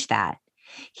change that.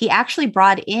 He actually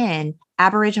brought in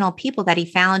Aboriginal people that he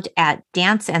found at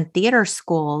dance and theater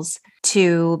schools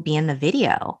to be in the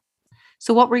video.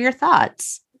 So what were your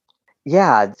thoughts?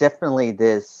 Yeah, definitely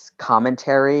this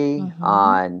commentary Mm-hmm.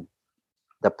 on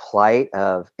the plight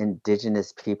of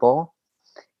indigenous people.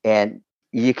 And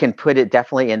you can put it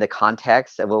definitely in the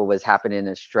context of what was happening in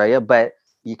Australia, but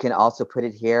you can also put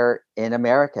it here in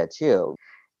America too.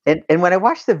 And when I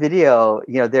watched the video,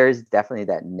 there's definitely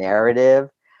that narrative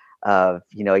of,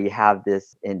 you have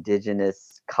this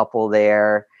indigenous couple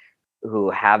there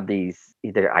who have these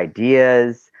either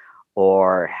ideas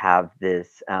or have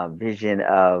this vision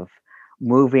of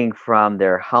moving from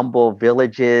their humble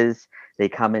villages. They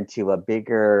come into a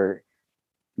bigger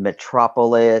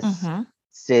metropolis Mm-hmm.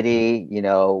 city,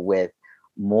 with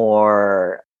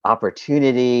more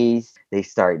opportunities. They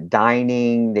start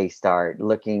dining, they start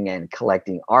looking and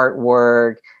collecting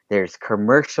artwork. There's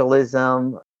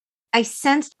commercialism. I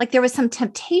sensed like there was some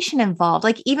temptation involved.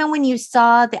 Like even when you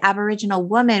saw the Aboriginal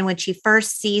woman, when she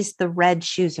first sees the red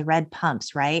shoes, the red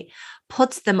pumps, right?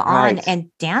 Puts them on Right. and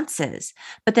dances.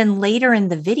 But then later in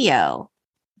the video,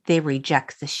 they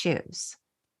reject the shoes.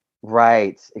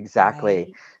 Right, exactly.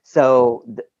 Right. So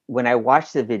when I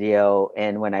watch the video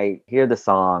and when I hear the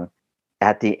song,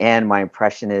 at the end, my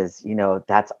impression is,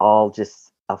 that's all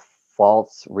just a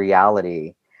false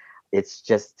reality. It's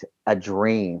just a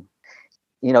dream.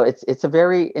 It's a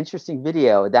very interesting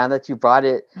video. Now that you brought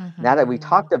it, now that we Mm-hmm.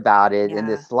 talked about it in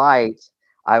Yeah. this light,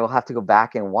 I will have to go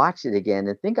back and watch it again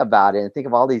and think about it and think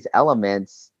of all these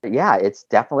elements. Yeah, it's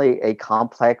definitely a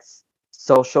complex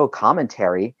social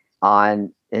commentary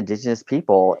on indigenous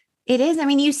people. It is. I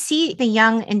mean, you see the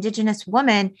young Indigenous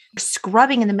woman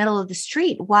scrubbing in the middle of the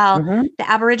street while Hmm. the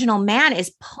Aboriginal man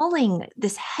is pulling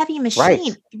this heavy Right,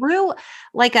 machine through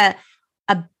like a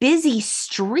busy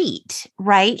street,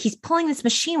 right? He's pulling this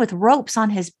machine with ropes on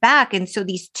his back. And so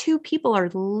these two people are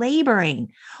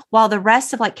laboring while the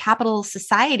rest of like capital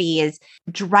society is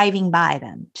driving by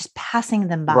them, just passing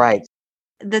them by. right.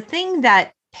 The thing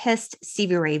that pissed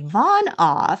Stevie Ray Vaughan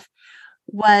off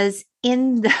was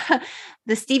in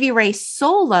the Stevie Ray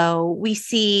solo, we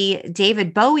see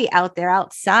David Bowie out there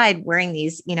outside wearing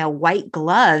these, white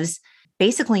gloves,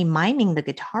 basically miming the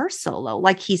guitar solo,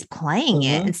 like he's playing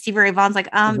it. Hmm. And Stevie Ray Vaughan's like,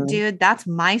 Hmm. dude, that's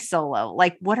my solo.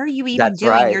 Like, what are you even That's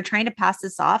doing? right. You're trying to pass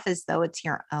this off as though it's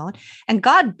your own. And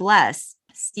God bless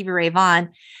Stevie Ray Vaughan.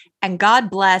 And God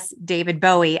bless David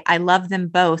Bowie. I love them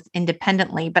both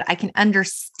independently, but I can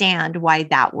understand why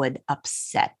that would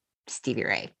upset Stevie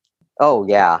Ray. Oh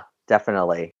yeah,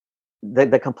 definitely.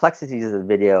 The complexities of the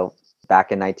video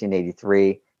back in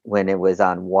 1983 when it was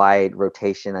on wide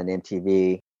rotation on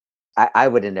MTV, I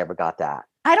would have never got that.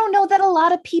 I don't know that a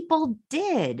lot of people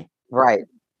did, Right,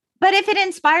 but if it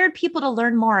inspired people to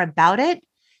learn more about it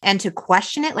and to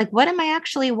question it, like, what am I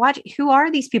actually watching? Who are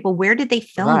these people? Where did they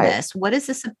film right. this? What is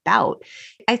this about?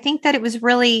 I think that it was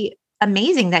really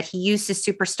amazing that he used his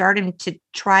superstardom to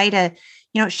try to,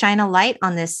 shine a light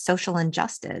on this social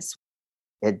injustice.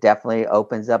 It definitely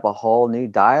opens up a whole new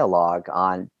dialogue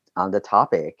on the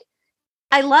topic.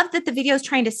 I love that the video is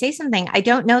trying to say something. I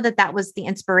don't know that that was the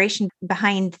inspiration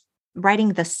behind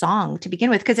writing the song to begin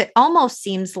with, because it almost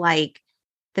seems like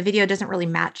the video doesn't really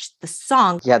match the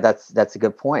song. Yeah, that's a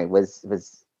good point. Was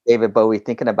David Bowie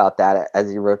thinking about that as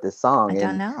he wrote this I song? don't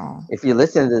And know. if you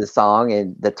listen to the song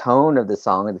and the tone of the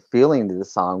song and the feeling of the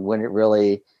song,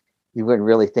 you wouldn't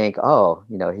really think, oh,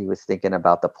 he was thinking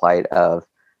about the plight of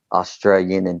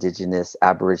Australian Indigenous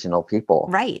Aboriginal people.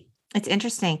 Right. It's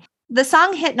interesting. The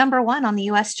song hit number one on the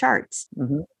US charts.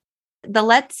 Hmm. The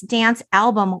Let's Dance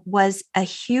album was a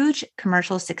huge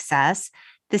commercial success.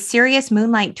 The Serious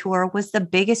Moonlight Tour was the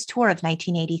biggest tour of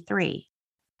 1983.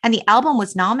 And the album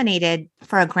was nominated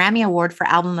for a Grammy Award for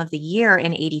Album of the Year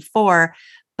in 84,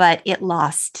 but it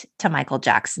lost to Michael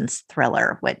Jackson's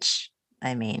Thriller, which,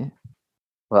 I mean.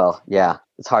 Well, yeah,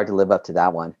 it's hard to live up to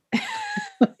that one.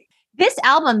 This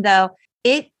album, though,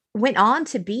 it went on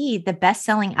to be the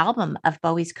best-selling album of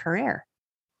Bowie's career.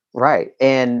 Right.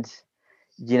 And,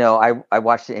 I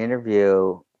watched an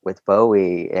interview with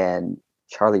Bowie and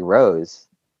Charlie Rose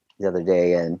the other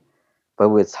day, and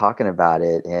Bowie was talking about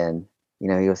it. And, he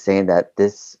was saying that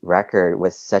this record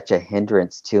was such a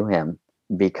hindrance to him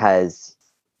because,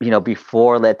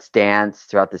 before Let's Dance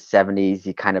throughout the 70s,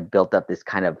 he kind of built up this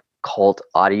kind of cult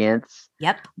audience.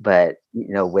 Yep. But,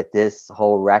 with this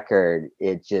whole record,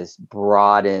 it just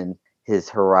broadened his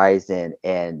horizon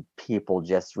and people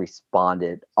just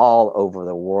responded all over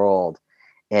the world.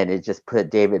 And it just put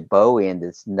David Bowie in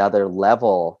this another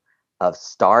level of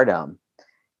stardom.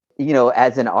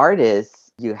 As an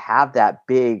artist, you have that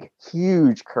big,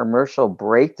 huge commercial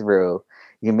breakthrough.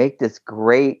 You make this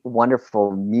great,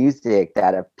 wonderful music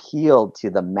that appealed to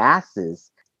the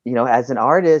masses. As an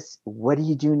artist, what do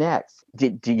you do next?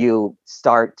 Do you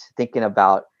start thinking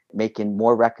about making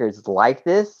more records like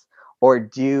this? Or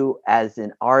do, as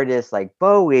an artist like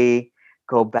Bowie,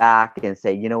 go back and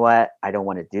say, you know what? I don't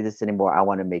want to do this anymore. I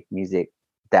want to make music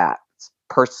that's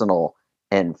personal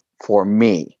and for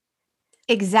me.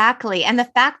 Exactly. And the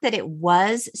fact that it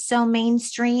was so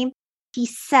mainstream, he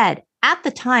said at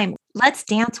the time, Let's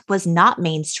Dance was not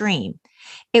mainstream.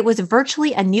 It was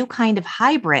virtually a new kind of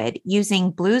hybrid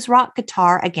using blues rock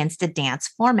guitar against a dance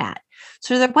format.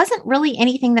 So there wasn't really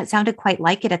anything that sounded quite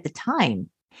like it at the time.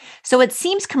 So it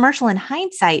seems commercial in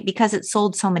hindsight because it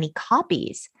sold so many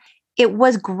copies. It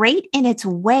was great in its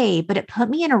way, but it put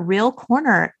me in a real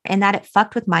corner in that it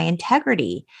fucked with my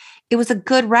integrity. It was a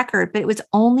good record, but it was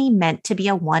only meant to be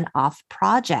a one-off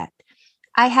project.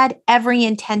 I had every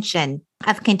intention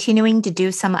of continuing to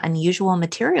do some unusual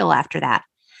material after that.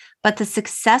 But the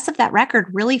success of that record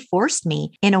really forced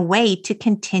me, in a way, to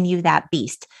continue that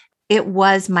beast. It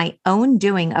was my own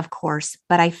doing, of course,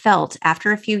 but I felt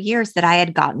after a few years that I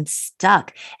had gotten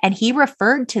stuck. And he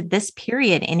referred to this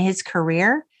period in his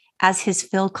career as his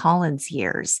Phil Collins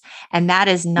years. And that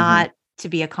is Mhm. not to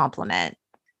be a compliment.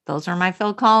 Those are my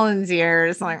Phil Collins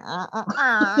years. Like,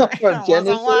 From it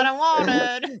wasn't what Genesis. I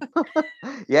wanted.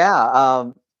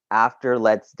 Yeah. After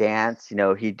Let's Dance,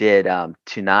 he did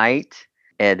Tonight,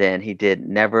 and then he did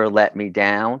Never Let Me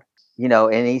Down.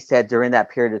 And he said during that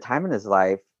period of time in his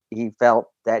life, he felt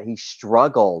that he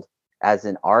struggled as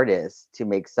an artist to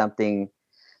make something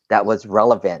that was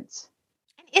relevant.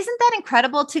 Isn't that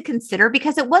incredible to consider?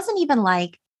 Because it wasn't even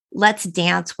like Let's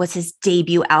Dance was his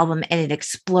debut album and it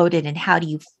exploded. And how do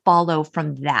you follow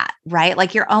from that? Right?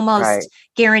 Like you're Right. almost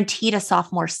guaranteed a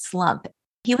sophomore slump.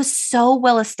 He was so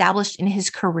well established in his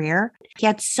career. He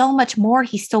had so much more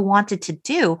he still wanted to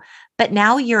do. But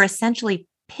now you're essentially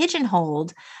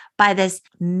pigeonholed by this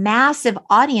massive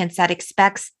audience that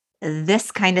expects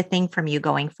this kind of thing from you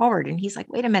going forward. And he's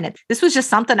like, wait a minute, this was just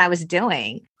something I was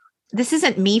doing. This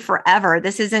isn't me forever.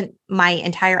 This isn't my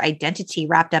entire identity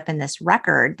wrapped up in this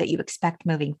record that you expect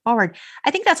moving forward.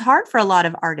 I think that's hard for a lot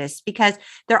of artists because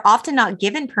they're often not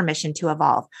given permission to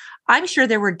evolve. I'm sure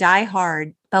there were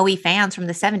diehard Bowie fans from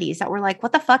the 70s that were like,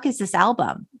 what the fuck is this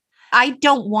album? I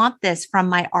don't want this from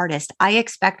my artist. I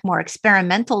expect more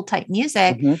experimental type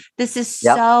music. Hmm. This is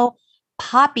Yep. so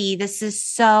poppy. This is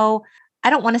so, I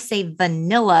don't want to say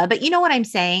vanilla, but you know what I'm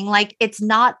saying? Like, it's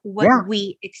not what Yeah.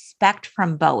 we expect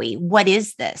from Bowie. What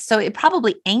is this? So it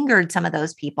probably angered some of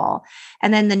those people.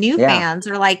 And then the new Yeah. fans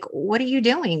are like, what are you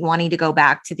doing wanting to go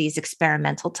back to these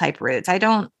experimental type roots? I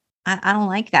don't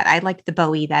like that. I like the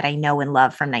Bowie that I know and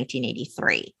love from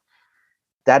 1983.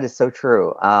 That is so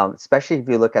true. Especially if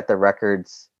you look at the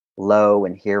records Low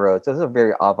and Heroes. Those are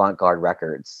very avant-garde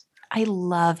records. I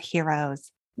love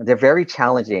Heroes. They're very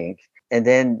challenging. And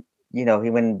then, he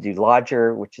went to do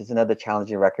Lodger, which is another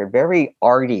challenging record. Very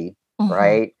arty, Mhm,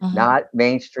 right? mhm. Not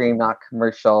mainstream, not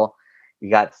commercial. You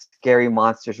got Scary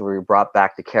Monsters where he brought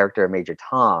back the character of Major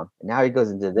Tom. And now he goes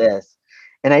into this.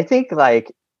 And I think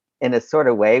like in a sort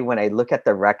of way, when I look at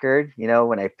the record,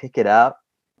 when I pick it up,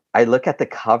 I look at the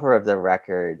cover of the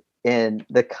record and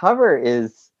the cover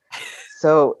is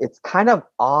it's kind of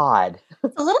odd.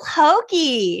 It's a little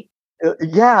hokey.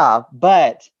 Yeah,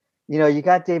 but you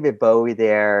got David Bowie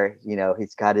there.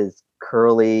 He's got his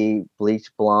curly, bleach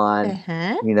blonde,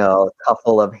 Uh-huh.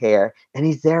 couple of hair, and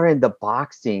he's there in the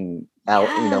boxing,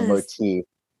 Yes. motif.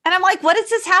 And I'm like, what does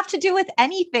this have to do with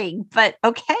anything? But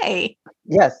okay.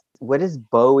 Yes, what is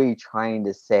Bowie trying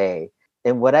to say?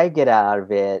 And what I get out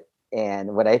of it,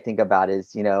 and what I think about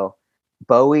is,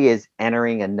 Bowie is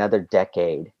entering another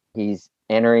decade. He's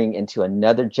entering into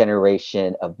another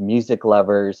generation of music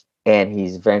lovers, and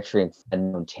he's venturing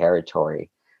unknown territory.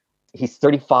 He's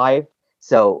 35.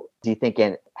 So do you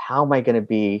thinking, how am I going to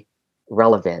be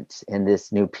relevant in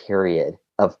this new period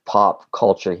of pop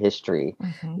culture history?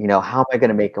 Mhm. How am I going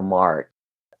to make a mark?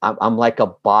 I'm like a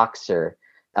boxer,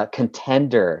 a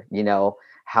contender,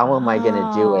 how am I going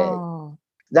to do it? Oh,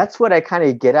 That's what I kind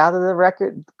of get out of the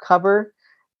record cover.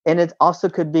 And it also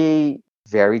could be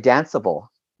very danceable.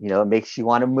 It makes you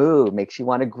want to move, makes you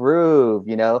want to groove,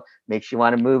 makes you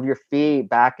want to move your feet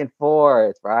back and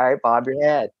forth, right? Bob your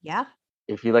head. yeah.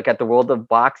 If you look at the world of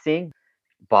boxing,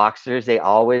 boxers, they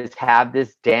always have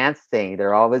this dance thing.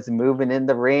 They're always moving in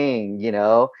the ring.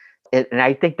 And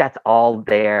I think that's all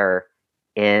there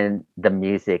in the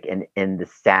music and in the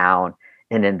sound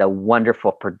and in the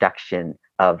wonderful production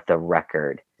of the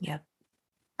record. Yeah.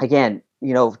 again,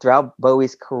 throughout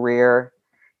Bowie's career,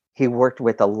 he worked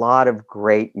with a lot of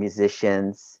great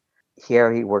musicians.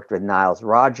 Here, he worked with Niles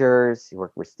Rodgers. He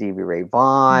worked with Stevie Ray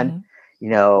Vaughan.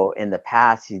 Mhm. In the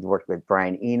past, he'd worked with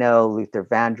Brian Eno, Luther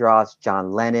Vandross,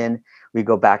 John Lennon. We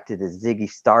go back to the Ziggy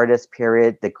Stardust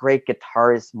period, the great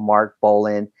guitarist Mark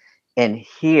Bolan. And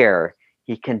here,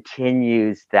 he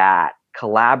continues that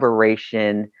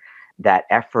collaboration, that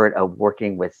effort of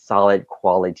working with solid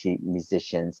quality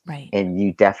musicians. Right. And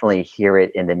you definitely hear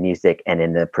it in the music and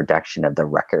in the production of the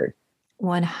record.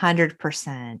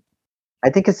 100%. I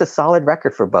think it's a solid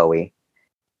record for Bowie.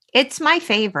 It's my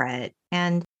favorite.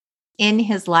 And in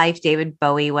his life, David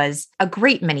Bowie was a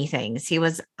great many things. He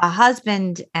was a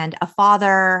husband and a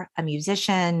father, a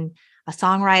musician, a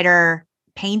songwriter,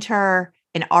 painter,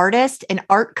 an artist, an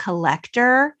art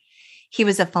collector. He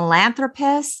was a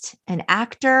philanthropist, an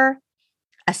actor,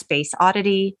 a space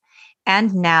oddity,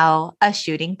 and now a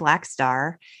shooting black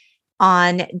star.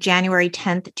 On January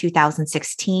 10th,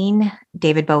 2016,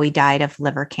 David Bowie died of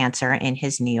liver cancer in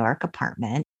his New York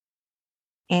apartment.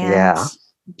 And Yeah.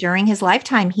 during his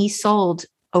lifetime, he sold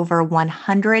over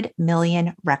 100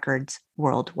 million records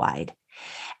worldwide.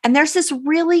 And there's this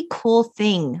really cool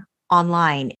thing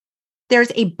online.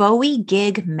 There's a Bowie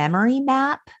gig memory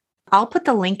map. I'll put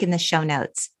the link in the show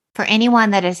notes. For anyone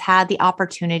that has had the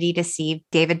opportunity to see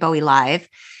David Bowie live,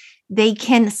 they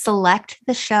can select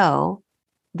the show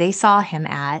they saw him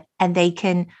at, and they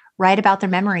can write about their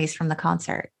memories from the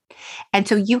concert. And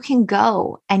so you can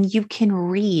go and you can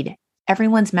read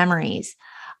everyone's memories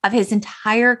of his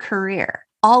entire career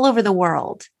all over the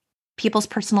world, people's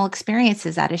personal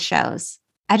experiences at his shows.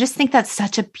 I just think that's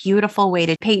such a beautiful way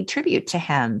to pay tribute to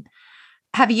him.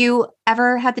 Have you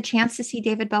ever had the chance to see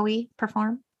David Bowie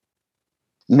perform?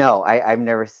 No, I've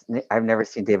never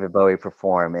seen David Bowie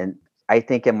perform, and I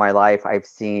think in my life I've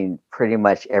seen pretty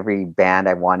much every band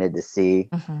I wanted to see,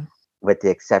 Mm-hmm. with the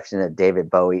exception of David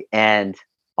Bowie and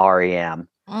REM.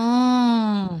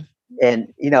 Mm.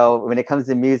 And when it comes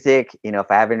to music,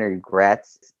 if I have any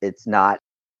regrets, it's not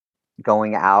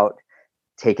going out,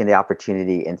 taking the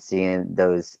opportunity and seeing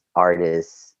those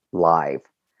artists live.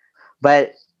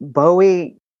 But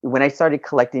Bowie, when I started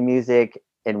collecting music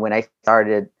and when I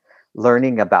started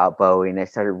learning about Bowie and I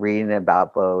started reading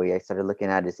about Bowie, I started looking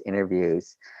at his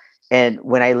interviews. And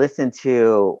when I listened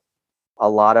to a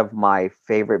lot of my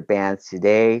favorite bands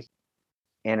today,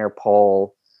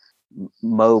 Interpol,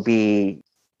 Moby,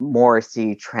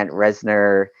 Morrissey, Trent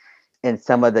Reznor, and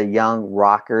some of the young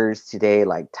rockers today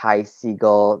like Ty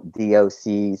Segall,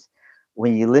 DOCs,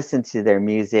 when you listen to their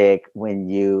music, when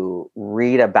you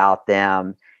read about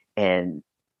them, and,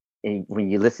 when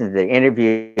you listen to their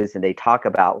interviews and they talk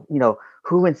about,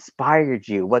 who inspired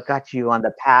you, what got you on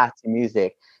the path to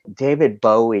music, David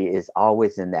Bowie is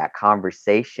always in that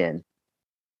conversation.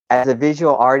 As a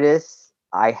visual artist,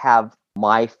 I have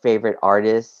my favorite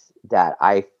artists that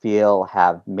I feel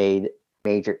have made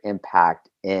major impact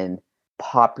in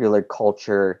popular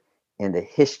culture, in the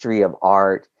history of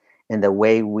art, in the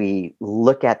way we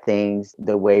look at things,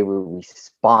 the way we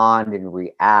respond and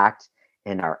react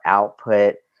in our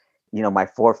output. My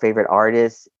four favorite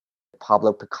artists: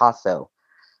 Pablo Picasso,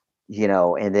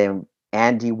 and then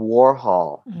Andy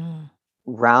Warhol. Mm.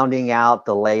 Rounding out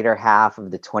the later half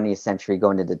of the 20th century,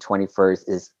 going to the 21st,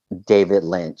 is David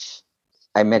Lynch.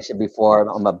 I mentioned before,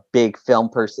 I'm a big film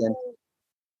person.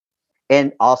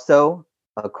 And also,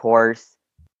 of course,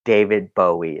 David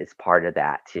Bowie is part of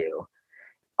that too.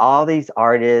 All these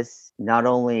artists, not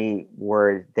only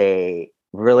were they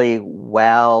really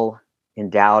well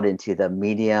endowed into the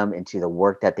medium, into the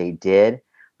work that they did,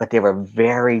 but they were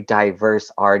very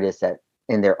diverse artists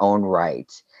in their own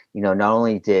right. Not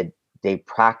only did they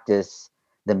practice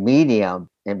the medium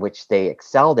in which they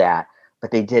excelled at,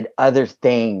 but they did other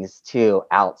things too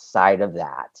outside of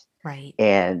that. Right.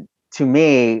 And to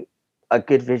me, a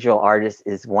good visual artist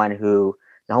is one who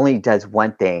not only does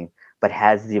one thing, but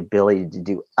has the ability to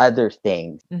do other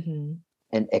things Mm-hmm.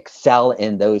 and excel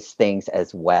in those things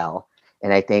as well.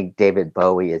 And I think David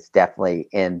Bowie is definitely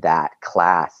in that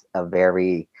class of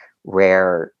very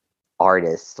rare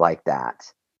artists like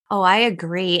that. Oh, I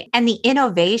agree. And the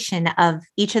innovation of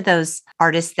each of those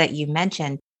artists that you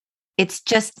mentioned, it's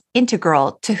just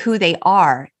integral to who they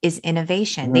are is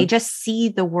innovation. They Mhm. just see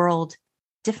the world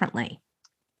differently.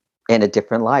 In a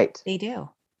different light. They do.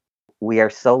 We are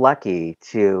so lucky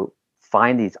to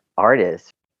find these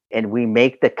artists and we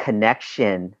make the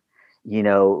connection.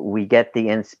 We get the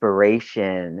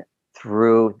inspiration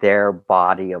through their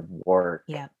body of work,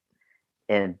 Yeah.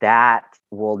 and that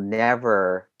will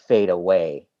never fade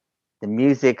away. The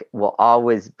music will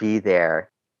always be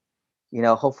there.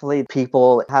 Hopefully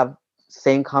people have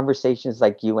same conversations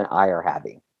like you and I are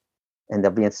having. And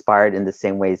they'll be inspired in the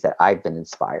same ways that I've been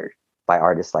inspired by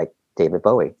artists like David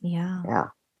Bowie. Yeah. Yeah.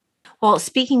 Well,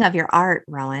 speaking of your art,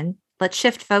 Rowan, let's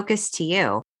shift focus to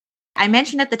you. I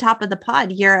mentioned at the top of the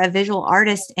pod, you're a visual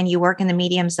artist and you work in the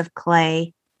mediums of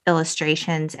clay,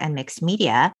 illustrations, and mixed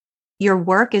media. Your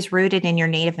work is rooted in your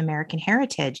Native American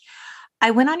heritage.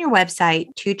 I went on your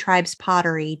website,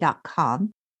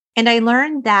 twotribespottery.com, and I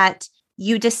learned that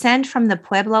you descend from the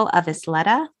Pueblo of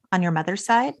Isleta on your mother's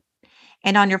side,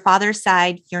 and on your father's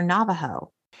side, you're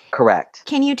Navajo. Correct.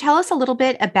 Can you tell us a little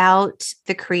bit about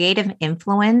the creative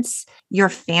influence your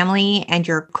family and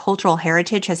your cultural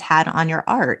heritage has had on your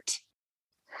art?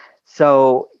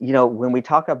 So, when we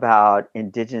talk about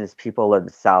indigenous people of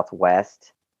the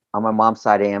Southwest, on my mom's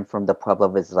side, I am from the Pueblo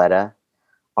of Isleta.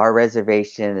 Our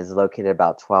reservation is located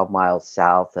about 12 miles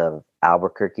south of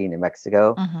Albuquerque, New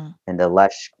Mexico, in the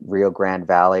lush Rio Grande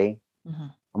Valley.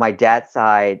 On my dad's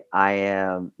side, I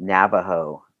am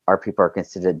Navajo. Our people are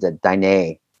considered the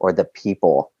Dine, or the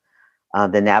people.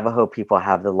 The Navajo people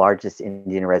have the largest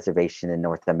Indian reservation in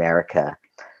North America.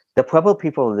 The Pueblo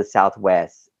people of the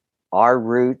Southwest, our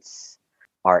roots,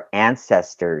 our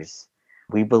ancestors,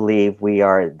 we believe we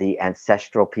are the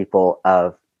ancestral people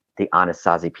of the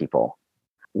Anasazi people,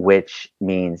 which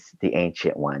means the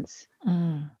ancient ones.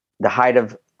 The height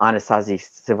of Anasazi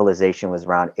civilization was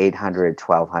around 800,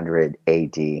 1200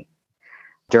 AD.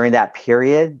 During that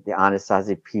period, the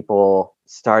Anasazi people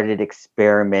started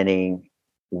experimenting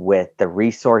with the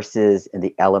resources and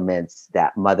the elements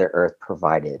that Mother Earth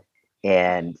provided.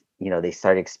 And, they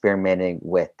started experimenting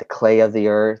with the clay of the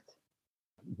earth,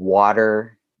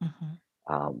 water,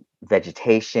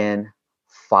 vegetation,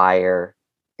 fire,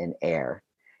 and air.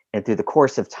 And through the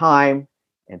course of time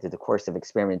and through the course of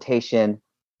experimentation,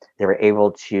 they were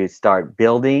able to start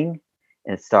building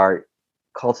and start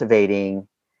cultivating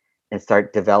and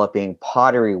start developing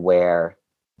pottery ware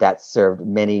that served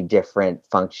many different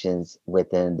functions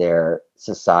within their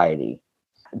society.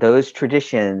 Those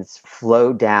traditions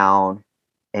flowed down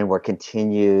and were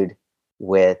continued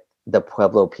with the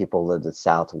Pueblo people of the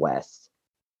Southwest.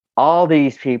 All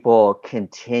these people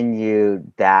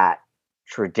continued that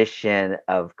tradition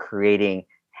of creating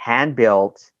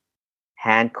hand-built,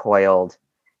 hand-coiled,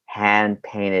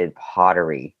 hand-painted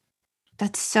pottery.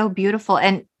 That's so beautiful.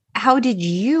 And how did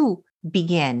you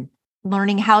begin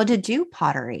learning how to do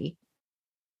pottery?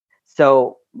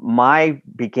 So my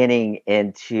beginning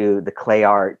into the clay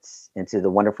arts, into the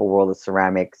wonderful world of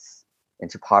ceramics,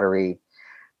 into pottery,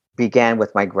 began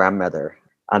with my grandmother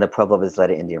on the Pueblo of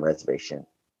Isleta Indian Reservation.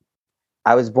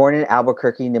 I was born in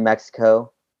Albuquerque, New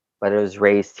Mexico, but I was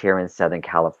raised here in Southern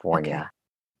California. Okay.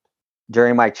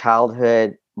 During my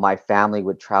childhood, my family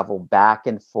would travel back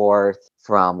and forth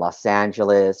from Los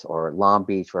Angeles or Long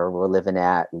Beach, where we're living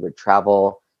at. We would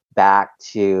travel back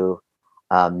to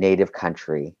native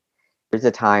country. There's a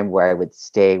time where I would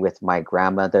stay with my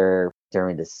grandmother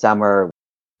during the summer.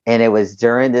 And it was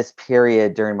during this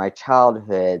period, during my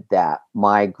childhood, that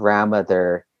my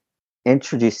grandmother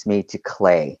introduced me to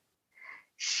clay.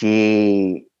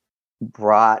 She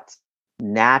brought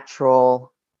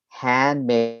natural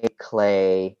handmade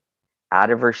clay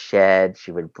out of her shed.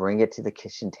 She would bring it to the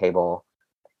kitchen table.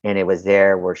 And it was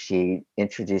there where she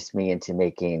introduced me into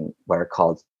making what are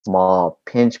called small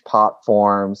pinch pot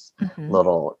forms,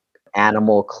 little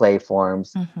animal clay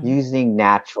forms, using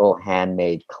natural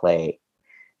handmade clay.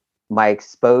 My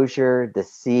exposure, the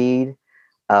seed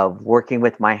of working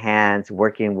with my hands,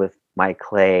 working with my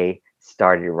clay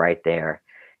started right there.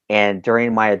 And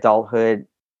during my adulthood,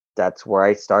 that's where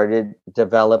I started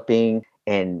developing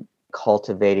and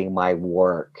cultivating my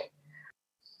work.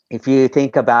 If you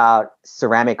think about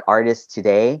ceramic artists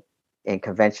today in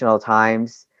conventional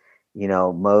times,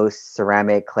 most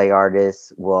ceramic clay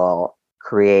artists will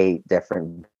create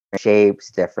different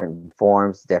shapes, different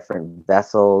forms, different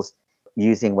vessels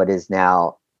using what is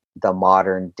now the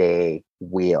modern day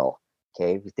wheel.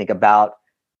 Okay. If you think about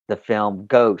the film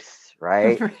Ghosts,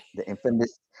 right? The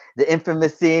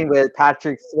infamous scene with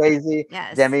Patrick Swayze,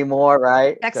 Yes. Demi Moore,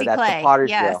 right? So Sexy that's the clay. potter's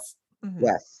wheel. Yes.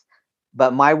 Yes.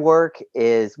 But my work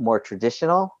is more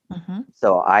traditional.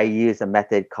 So I use a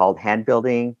method called hand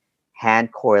building,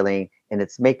 hand coiling, and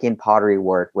it's making pottery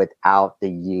work without the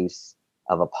use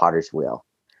of a potter's wheel.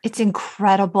 It's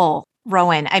incredible,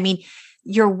 Rowan. I mean,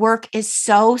 your work is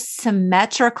so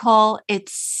symmetrical.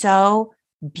 It's so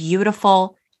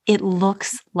beautiful. It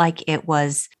looks like it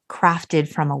was crafted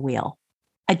from a wheel.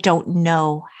 I don't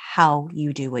know how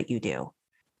you do what you do.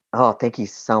 Oh, thank you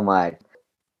so much.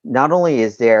 Not only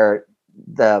is there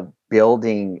the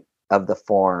building of the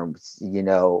forms,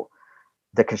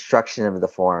 the construction of the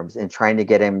forms and trying to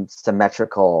get them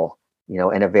symmetrical,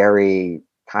 in a very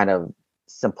kind of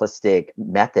simplistic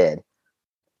method.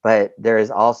 But there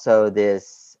is also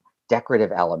this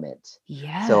decorative element.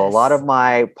 So a lot of Yes.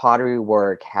 my pottery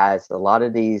work has a lot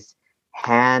of these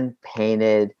hand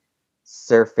painted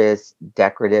surface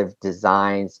decorative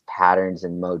designs, patterns,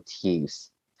 and motifs.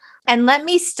 And let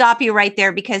me stop you right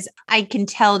there because I can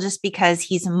tell just because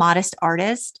he's a modest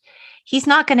artist, he's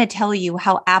not going to tell you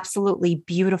how absolutely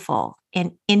beautiful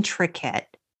and intricate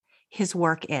his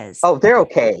work is. Oh, they're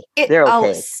okay. They're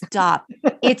okay. Stop.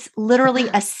 It's literally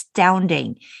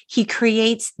astounding. He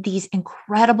creates these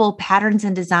incredible patterns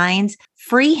and designs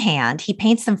freehand. He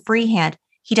paints them freehand.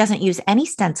 He doesn't use any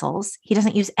stencils. He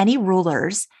doesn't use any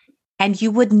rulers. And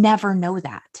you would never know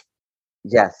that.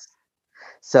 Yes.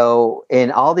 So in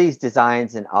all these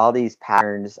designs and all these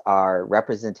patterns are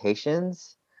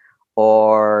representations,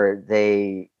 or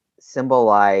they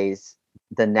symbolize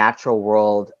the natural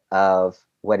world of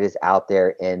what is out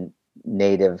there in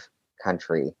native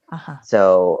country. Uh-huh.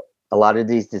 So a lot of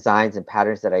these designs and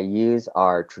patterns that I use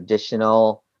are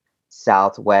traditional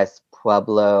Southwest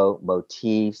Pueblo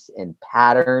motifs and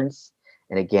patterns.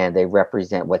 And again, they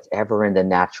represent what's ever in the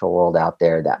natural world out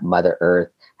there that Mother Earth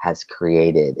has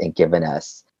created and given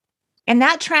us. And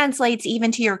that translates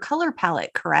even to your color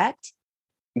palette, correct?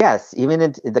 Yes, even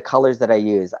in the colors that I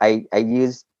use. I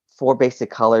use four basic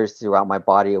colors throughout my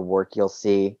body of work. You'll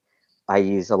see I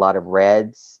use a lot of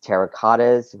reds,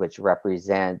 terracottas, which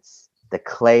represents the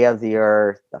clay of the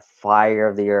earth, the fire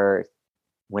of the earth.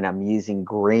 When I'm using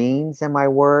greens in my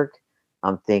work,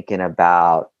 I'm thinking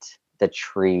about the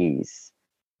trees,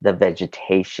 the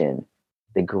vegetation,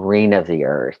 the green of the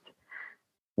earth.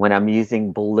 When I'm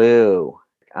using blue,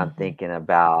 I'm thinking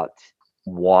about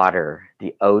water,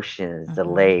 the oceans, the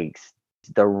lakes,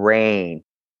 the rain.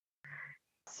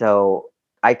 So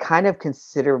I kind of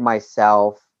consider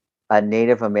myself a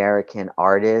Native American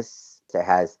artist that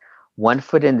has one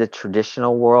foot in the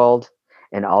traditional world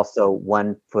and also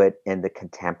one foot in the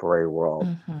contemporary world.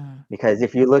 Because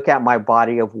if you look at my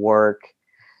body of work,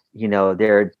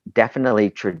 there are definitely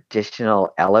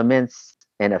traditional elements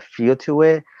and a feel to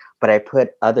it, but I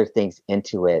put other things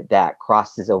into it that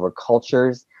crosses over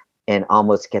cultures and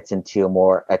almost gets into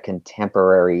a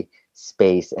contemporary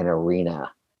space and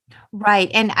arena. Right.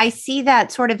 And I see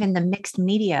that sort of in the mixed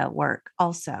media work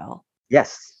also.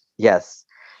 Yes, yes.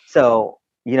 So,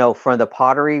 from the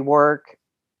pottery work,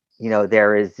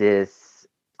 there is this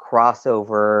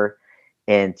crossover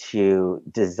into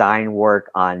design work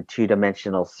on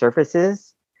two-dimensional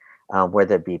surfaces,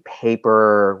 whether it be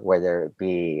paper, whether it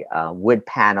be wood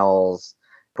panels,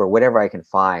 or whatever I can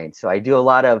find. So I do a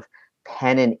lot of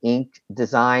pen and ink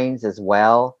designs as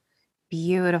well.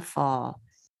 Beautiful.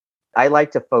 I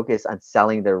like to focus on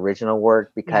selling the original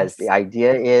work because the Yes.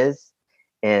 idea is,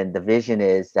 and the vision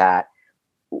is that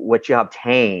what you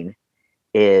obtain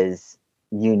is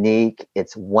unique.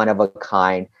 It's one of a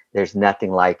kind. There's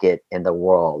nothing like it in the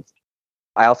world.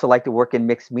 I also like to work in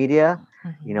mixed media.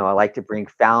 I like to bring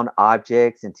found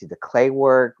objects into the clay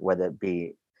work, whether it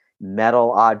be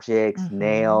metal objects,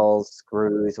 nails,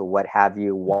 screws, or what have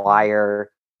you,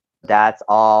 wire. That's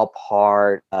all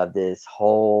part of this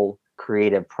whole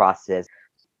creative process.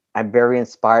 I'm very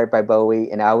inspired by Bowie,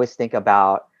 and I always think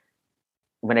about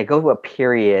when I go to a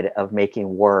period of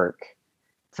making work,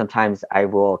 sometimes I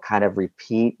will kind of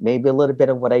repeat maybe a little bit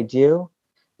of what I do,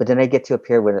 but then I get to a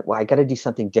period when, well, I got to do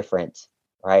something different,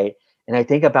 right? And I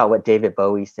think about what David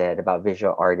Bowie said about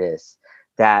visual artists,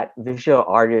 that visual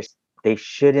artists, they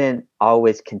shouldn't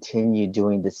always continue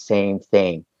doing the same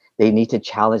thing. They need to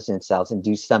challenge themselves and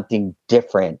do something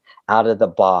different out of the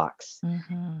box.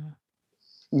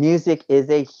 Music is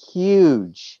a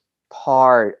huge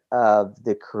part of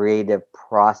the creative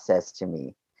process to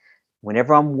me.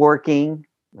 Whenever I'm working,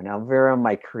 whenever I'm in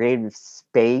my creative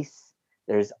space,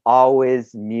 there's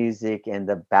always music in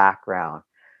the background.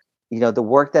 The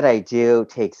work that I do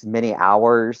takes many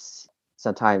hours,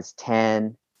 sometimes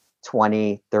 10,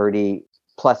 20, 30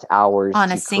 plus hours On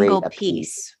a to create single a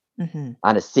piece, piece.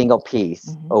 on a single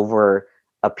piece over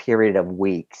a period of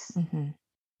weeks.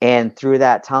 And through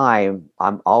that time,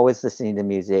 I'm always listening to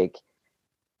music.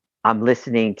 I'm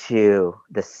listening to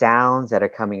the sounds that are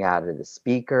coming out of the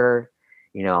speaker.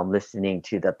 I'm listening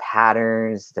to the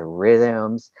patterns, the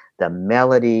rhythms, the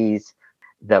melodies,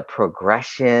 the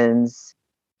progressions.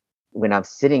 When I'm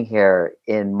sitting here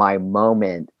in my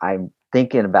moment, I'm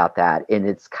thinking about that. And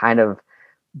it's kind of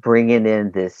bringing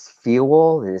in this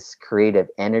fuel, this creative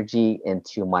energy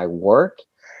into my work.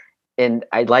 And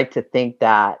I'd like to think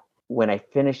that when I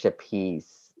finish a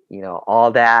piece,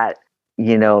 all that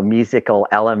musical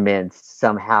elements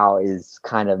somehow is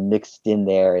kind of mixed in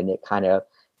there, and it kind of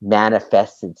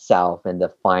manifests itself in the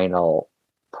final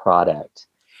product.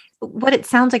 What it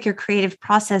sounds like your creative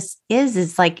process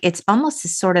is like it's almost a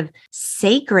sort of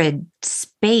sacred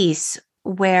space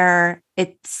where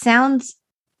it sounds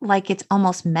like it's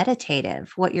almost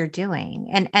meditative what you're doing,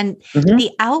 and Mhm. the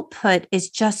output is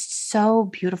just so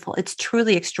beautiful. It's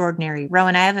truly extraordinary.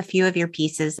 Rowan, I have a few of your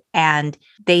pieces and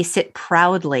they sit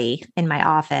proudly in my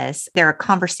office. They're a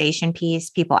conversation piece.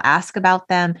 People ask about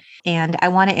them, and I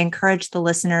want to encourage the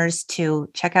listeners to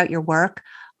check out your work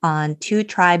on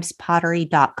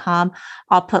twotribespottery.com.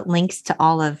 I'll put links to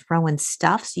all of Rowan's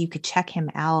stuff so you could check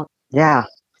him out. Yeah.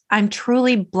 I'm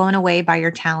truly blown away by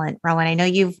your talent, Rowan. I know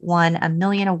you've won a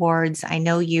million awards. I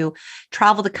know you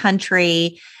travel the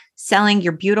country selling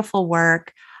your beautiful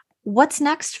work. What's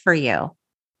next for you?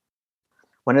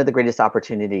 One of the greatest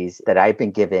opportunities that I've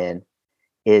been given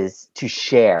is to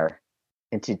share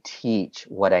and to teach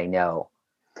what I know.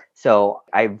 So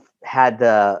I've had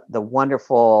the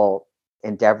wonderful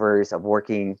endeavors of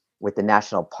working with the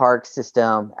national park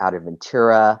system out of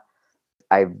Ventura.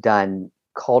 I've done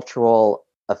cultural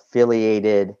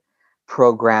affiliated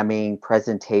programming,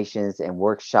 presentations, and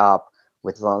workshop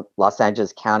with Los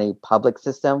Angeles County Public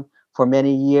System for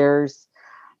many years.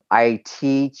 I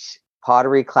teach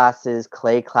pottery classes,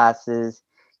 clay classes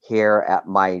here at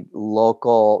my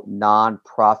local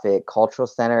nonprofit cultural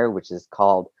center, which is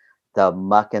called the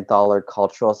Muckenthaler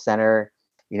Cultural Center.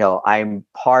 I'm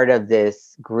part of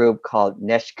this group called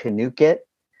Neshkanukit.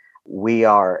 We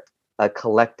are a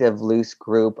collective loose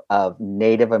group of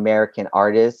Native American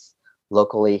artists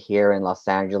locally here in Los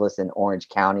Angeles and Orange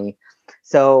County.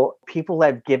 So people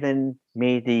have given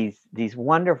me these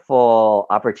wonderful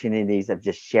opportunities of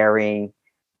just sharing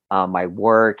my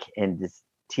work and this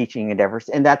teaching endeavors,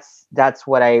 and that's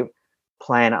what I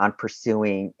plan on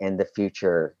pursuing in the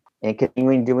future, and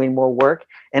continuing doing more work,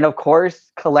 and of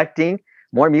course collecting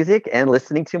more music and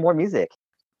listening to more music.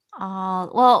 Oh,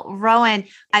 well, Rowan,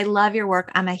 I love your work.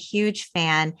 I'm a huge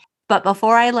fan. But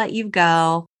before I let you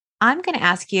go, I'm going to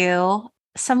ask you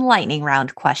some lightning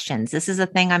round questions. This is a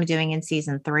thing I'm doing in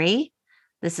season 3.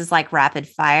 This is like rapid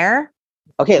fire.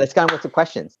 Okay, let's go on with the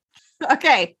questions.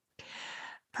 Okay.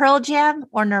 Pearl Jam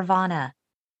or Nirvana?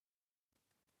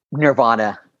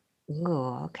 Nirvana.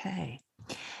 Ooh, okay.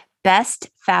 Best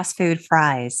fast food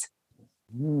fries?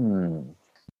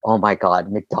 Oh my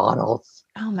God, McDonald's.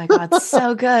 Oh my God,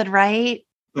 so good, right?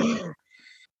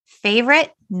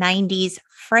 Favorite 90s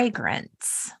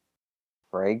fragrance?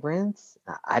 Fragrance?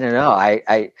 I don't know.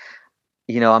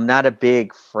 I'm not a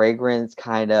big fragrance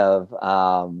kind of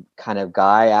guy,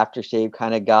 aftershave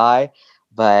kind of guy,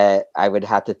 but I would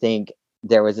have to think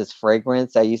there was this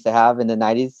fragrance I used to have in the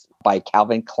 90s by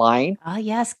Calvin Klein. Oh,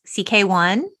 yes.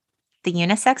 CK1, the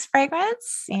unisex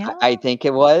fragrance. Yeah. I think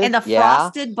it was. In the Yeah.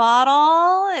 frosted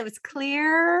bottle, it was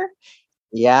clear.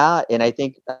 Yeah. And I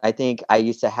think I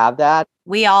used to have that.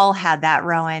 We all had that,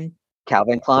 Rowan.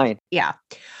 Calvin Klein. Yeah.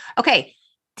 Okay.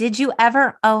 Did you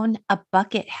ever own a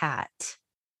bucket hat?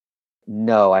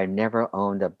 No, I never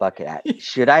owned a bucket hat.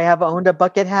 Should I have owned a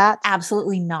bucket hat?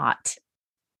 Absolutely not.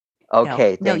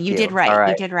 Okay, No, thank you did you. right. All You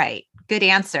right. did right. Good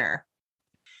answer.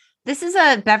 This is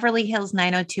a Beverly Hills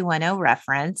 90210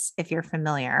 reference, if you're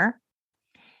familiar.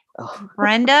 Oh,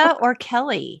 Brenda or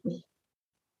Kelly?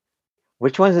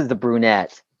 which one is the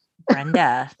brunette?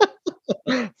 Brenda. So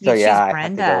You yeah, choose I have to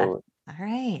Brenda. go. All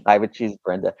right. I would choose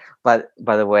Brenda. But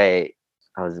by the way,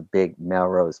 I was a big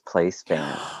Melrose Place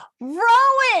fan.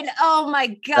 Rowan, oh my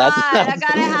God. That's, I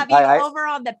got to have you I over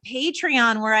on the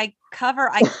Patreon where I cover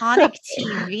iconic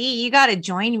TV. You got to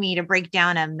join me to break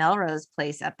down a Melrose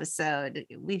Place episode.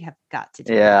 We have got to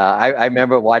do yeah, that. I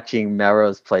remember watching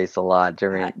Melrose Place a lot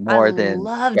during I more than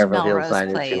loved Beverly Hills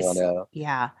Melrose Place. 90210.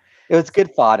 Yeah. It was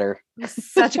good fodder. It was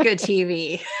such good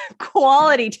TV,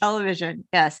 quality television.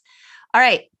 Yes. All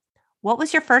right. What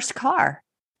was your first car?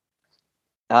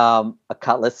 A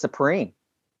Cutlass Supreme.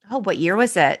 Oh, what year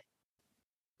was it?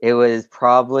 It was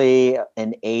probably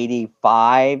an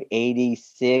 85,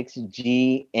 86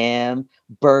 GM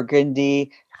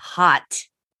Burgundy. Hot.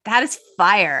 That is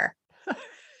fire.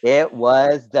 It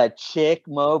was the Chick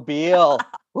Mobile.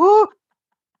 Woo!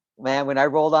 Man, when I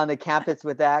rolled on the campus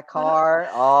with that car,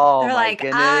 oh They're my like, I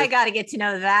goodness. got to get to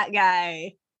know that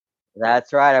guy.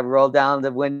 That's right. I rolled down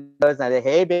the windows and I said,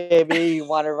 hey, baby, you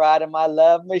want to ride in my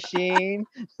love machine?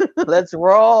 Let's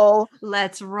roll.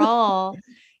 Let's roll.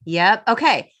 Yep.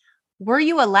 Okay. Were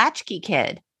you a latchkey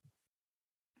kid?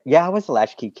 Yeah, I was a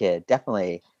latchkey kid.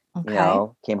 Definitely.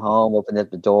 Okay. Came home, opened up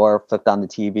the door, flipped on the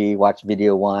TV, watched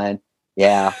Video One.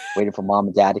 Yeah, waiting for mom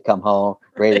and dad to come home,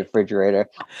 raided the refrigerator.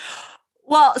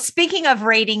 Well, speaking of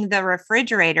raiding the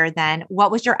refrigerator, then what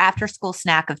was your after school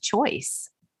snack of choice?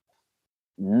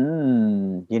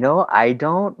 I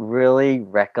don't really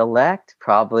recollect.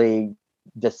 Probably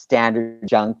the standard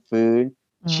junk food,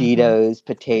 Mhm. Cheetos,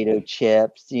 potato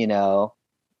chips,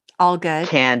 All good.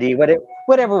 candy,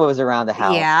 whatever was around the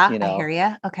house, Yeah, I hear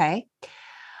you. Okay.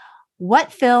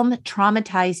 What film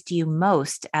traumatized you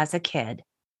most as a kid?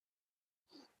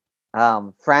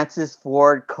 Francis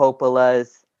Ford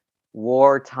Coppola's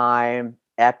wartime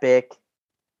epic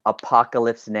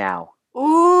Apocalypse Now.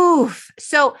 Oof.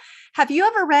 So, have you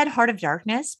ever read Heart of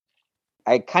Darkness?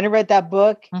 I kind of read that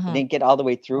book. I Mhm. didn't get all the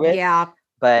way through it, Yeah,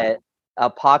 but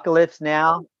Apocalypse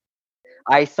Now,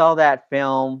 I saw that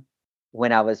film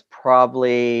when I was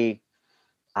probably,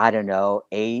 I don't know,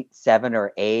 8, 7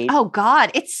 or 8. oh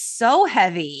God, it's so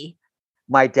heavy.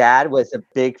 My dad was a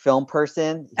big film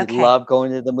person. He Okay. loved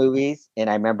going to the movies, and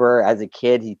I remember as a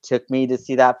kid, he took me to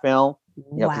see that film,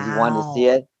 because he wanted to see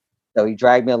Wow. it. So he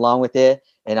dragged me along with it,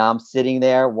 and I'm sitting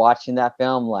there watching that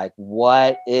film like,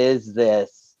 "What is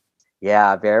this?"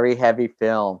 Yeah, very heavy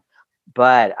film,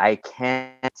 but I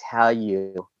can't tell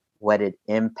you what an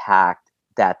impact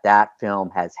that film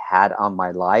has had on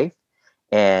my life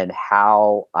and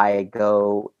how I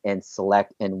go and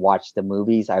select and watch the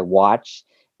movies I watch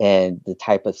and the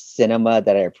type of cinema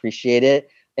that I appreciated.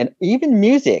 And even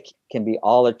music can be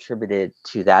all attributed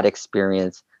to that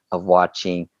experience of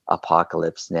watching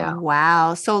Apocalypse Now.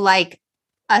 Wow. So, like,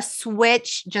 a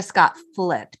switch just got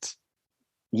flipped.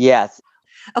 Yes,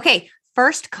 Okay.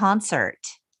 First concert.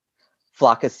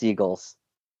 Flock of Seagulls,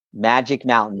 Magic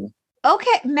Mountain,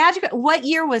 Okay. Magic. What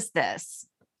year was this?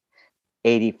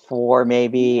 84,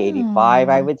 maybe 85,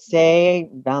 I Hmm. would say,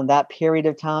 around that period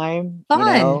of time.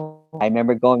 Fun. I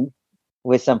remember going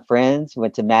with some friends,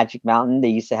 went to Magic Mountain. They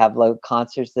used to have little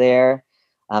concerts there.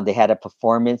 They had a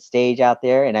performance stage out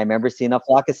there, and I remember seeing a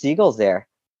flock of seagulls there.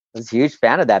 I was a huge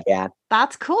fan of that band.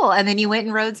 That's cool. And then you went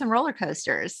and rode some roller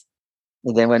coasters.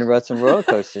 And then went and rode some roller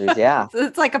coasters. Yeah. So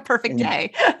it's like a perfect And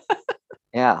day.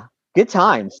 yeah, good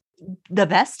times. The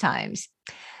best times.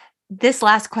 This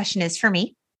last question is for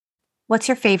me. What's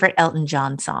your favorite Elton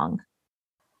John song?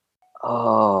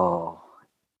 Oh,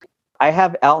 I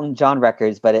have Elton John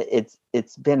records, but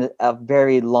it's been a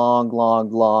very long,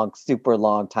 long, long, super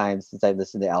long time since I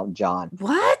listened to Elton John.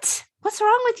 What? What's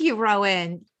wrong with you,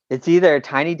 Rowan? It's either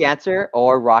Tiny Dancer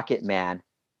or Rocket Man.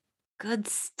 Good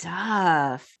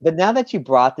stuff. But now that you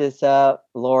brought this up,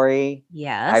 Lori,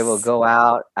 I will Yes. go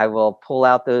out. I will pull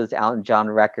out those Elton John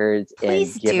records and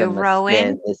Please give do, them a spin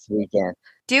Rowan. this weekend.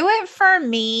 Do it for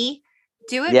me.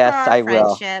 Do it for Yes, our I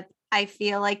will. friendship. I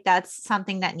feel like that's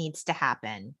something that needs to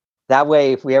happen. That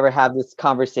way, if we ever have this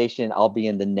conversation, I'll be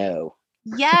in the know.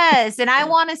 Yes. And I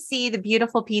want to see the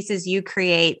beautiful pieces you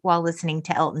create while listening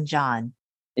to Elton John.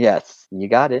 Yes, you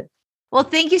got it. Well,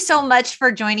 thank you so much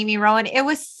for joining me, Rowan. It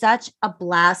was such a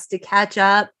blast to catch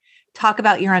up, talk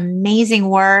about your amazing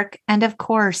work, and of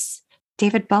course,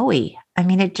 David Bowie. I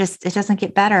mean, it doesn't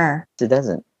get better. It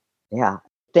doesn't. Yeah.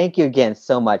 Thank you again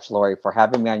so much, Lori, for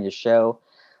having me on your show.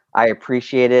 I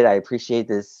appreciate it. I appreciate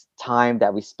this time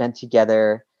that we spent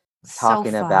together So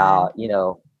talking fun. about,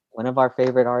 one of our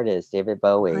favorite artists, David I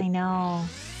Bowie. know.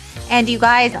 And you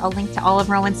guys, I'll link to all of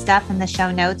Rowan's stuff in the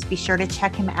show notes. Be sure to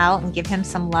check him out and give him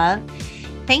some love.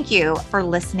 Thank you for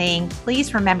listening.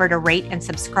 Please remember to rate and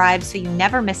subscribe so you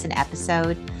never miss an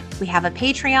episode. We have a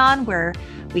Patreon where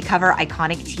we cover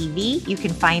iconic TV. You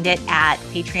can find it at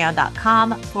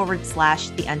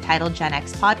patreon.com/the Untitled Gen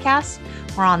X podcast.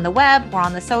 We're on the web, we're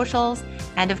on the socials.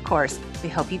 And of course, we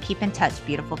hope you keep in touch,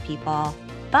 beautiful people.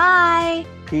 Bye.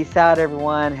 Peace out,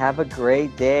 everyone. Have a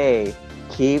great day.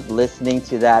 Keep listening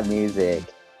to that music.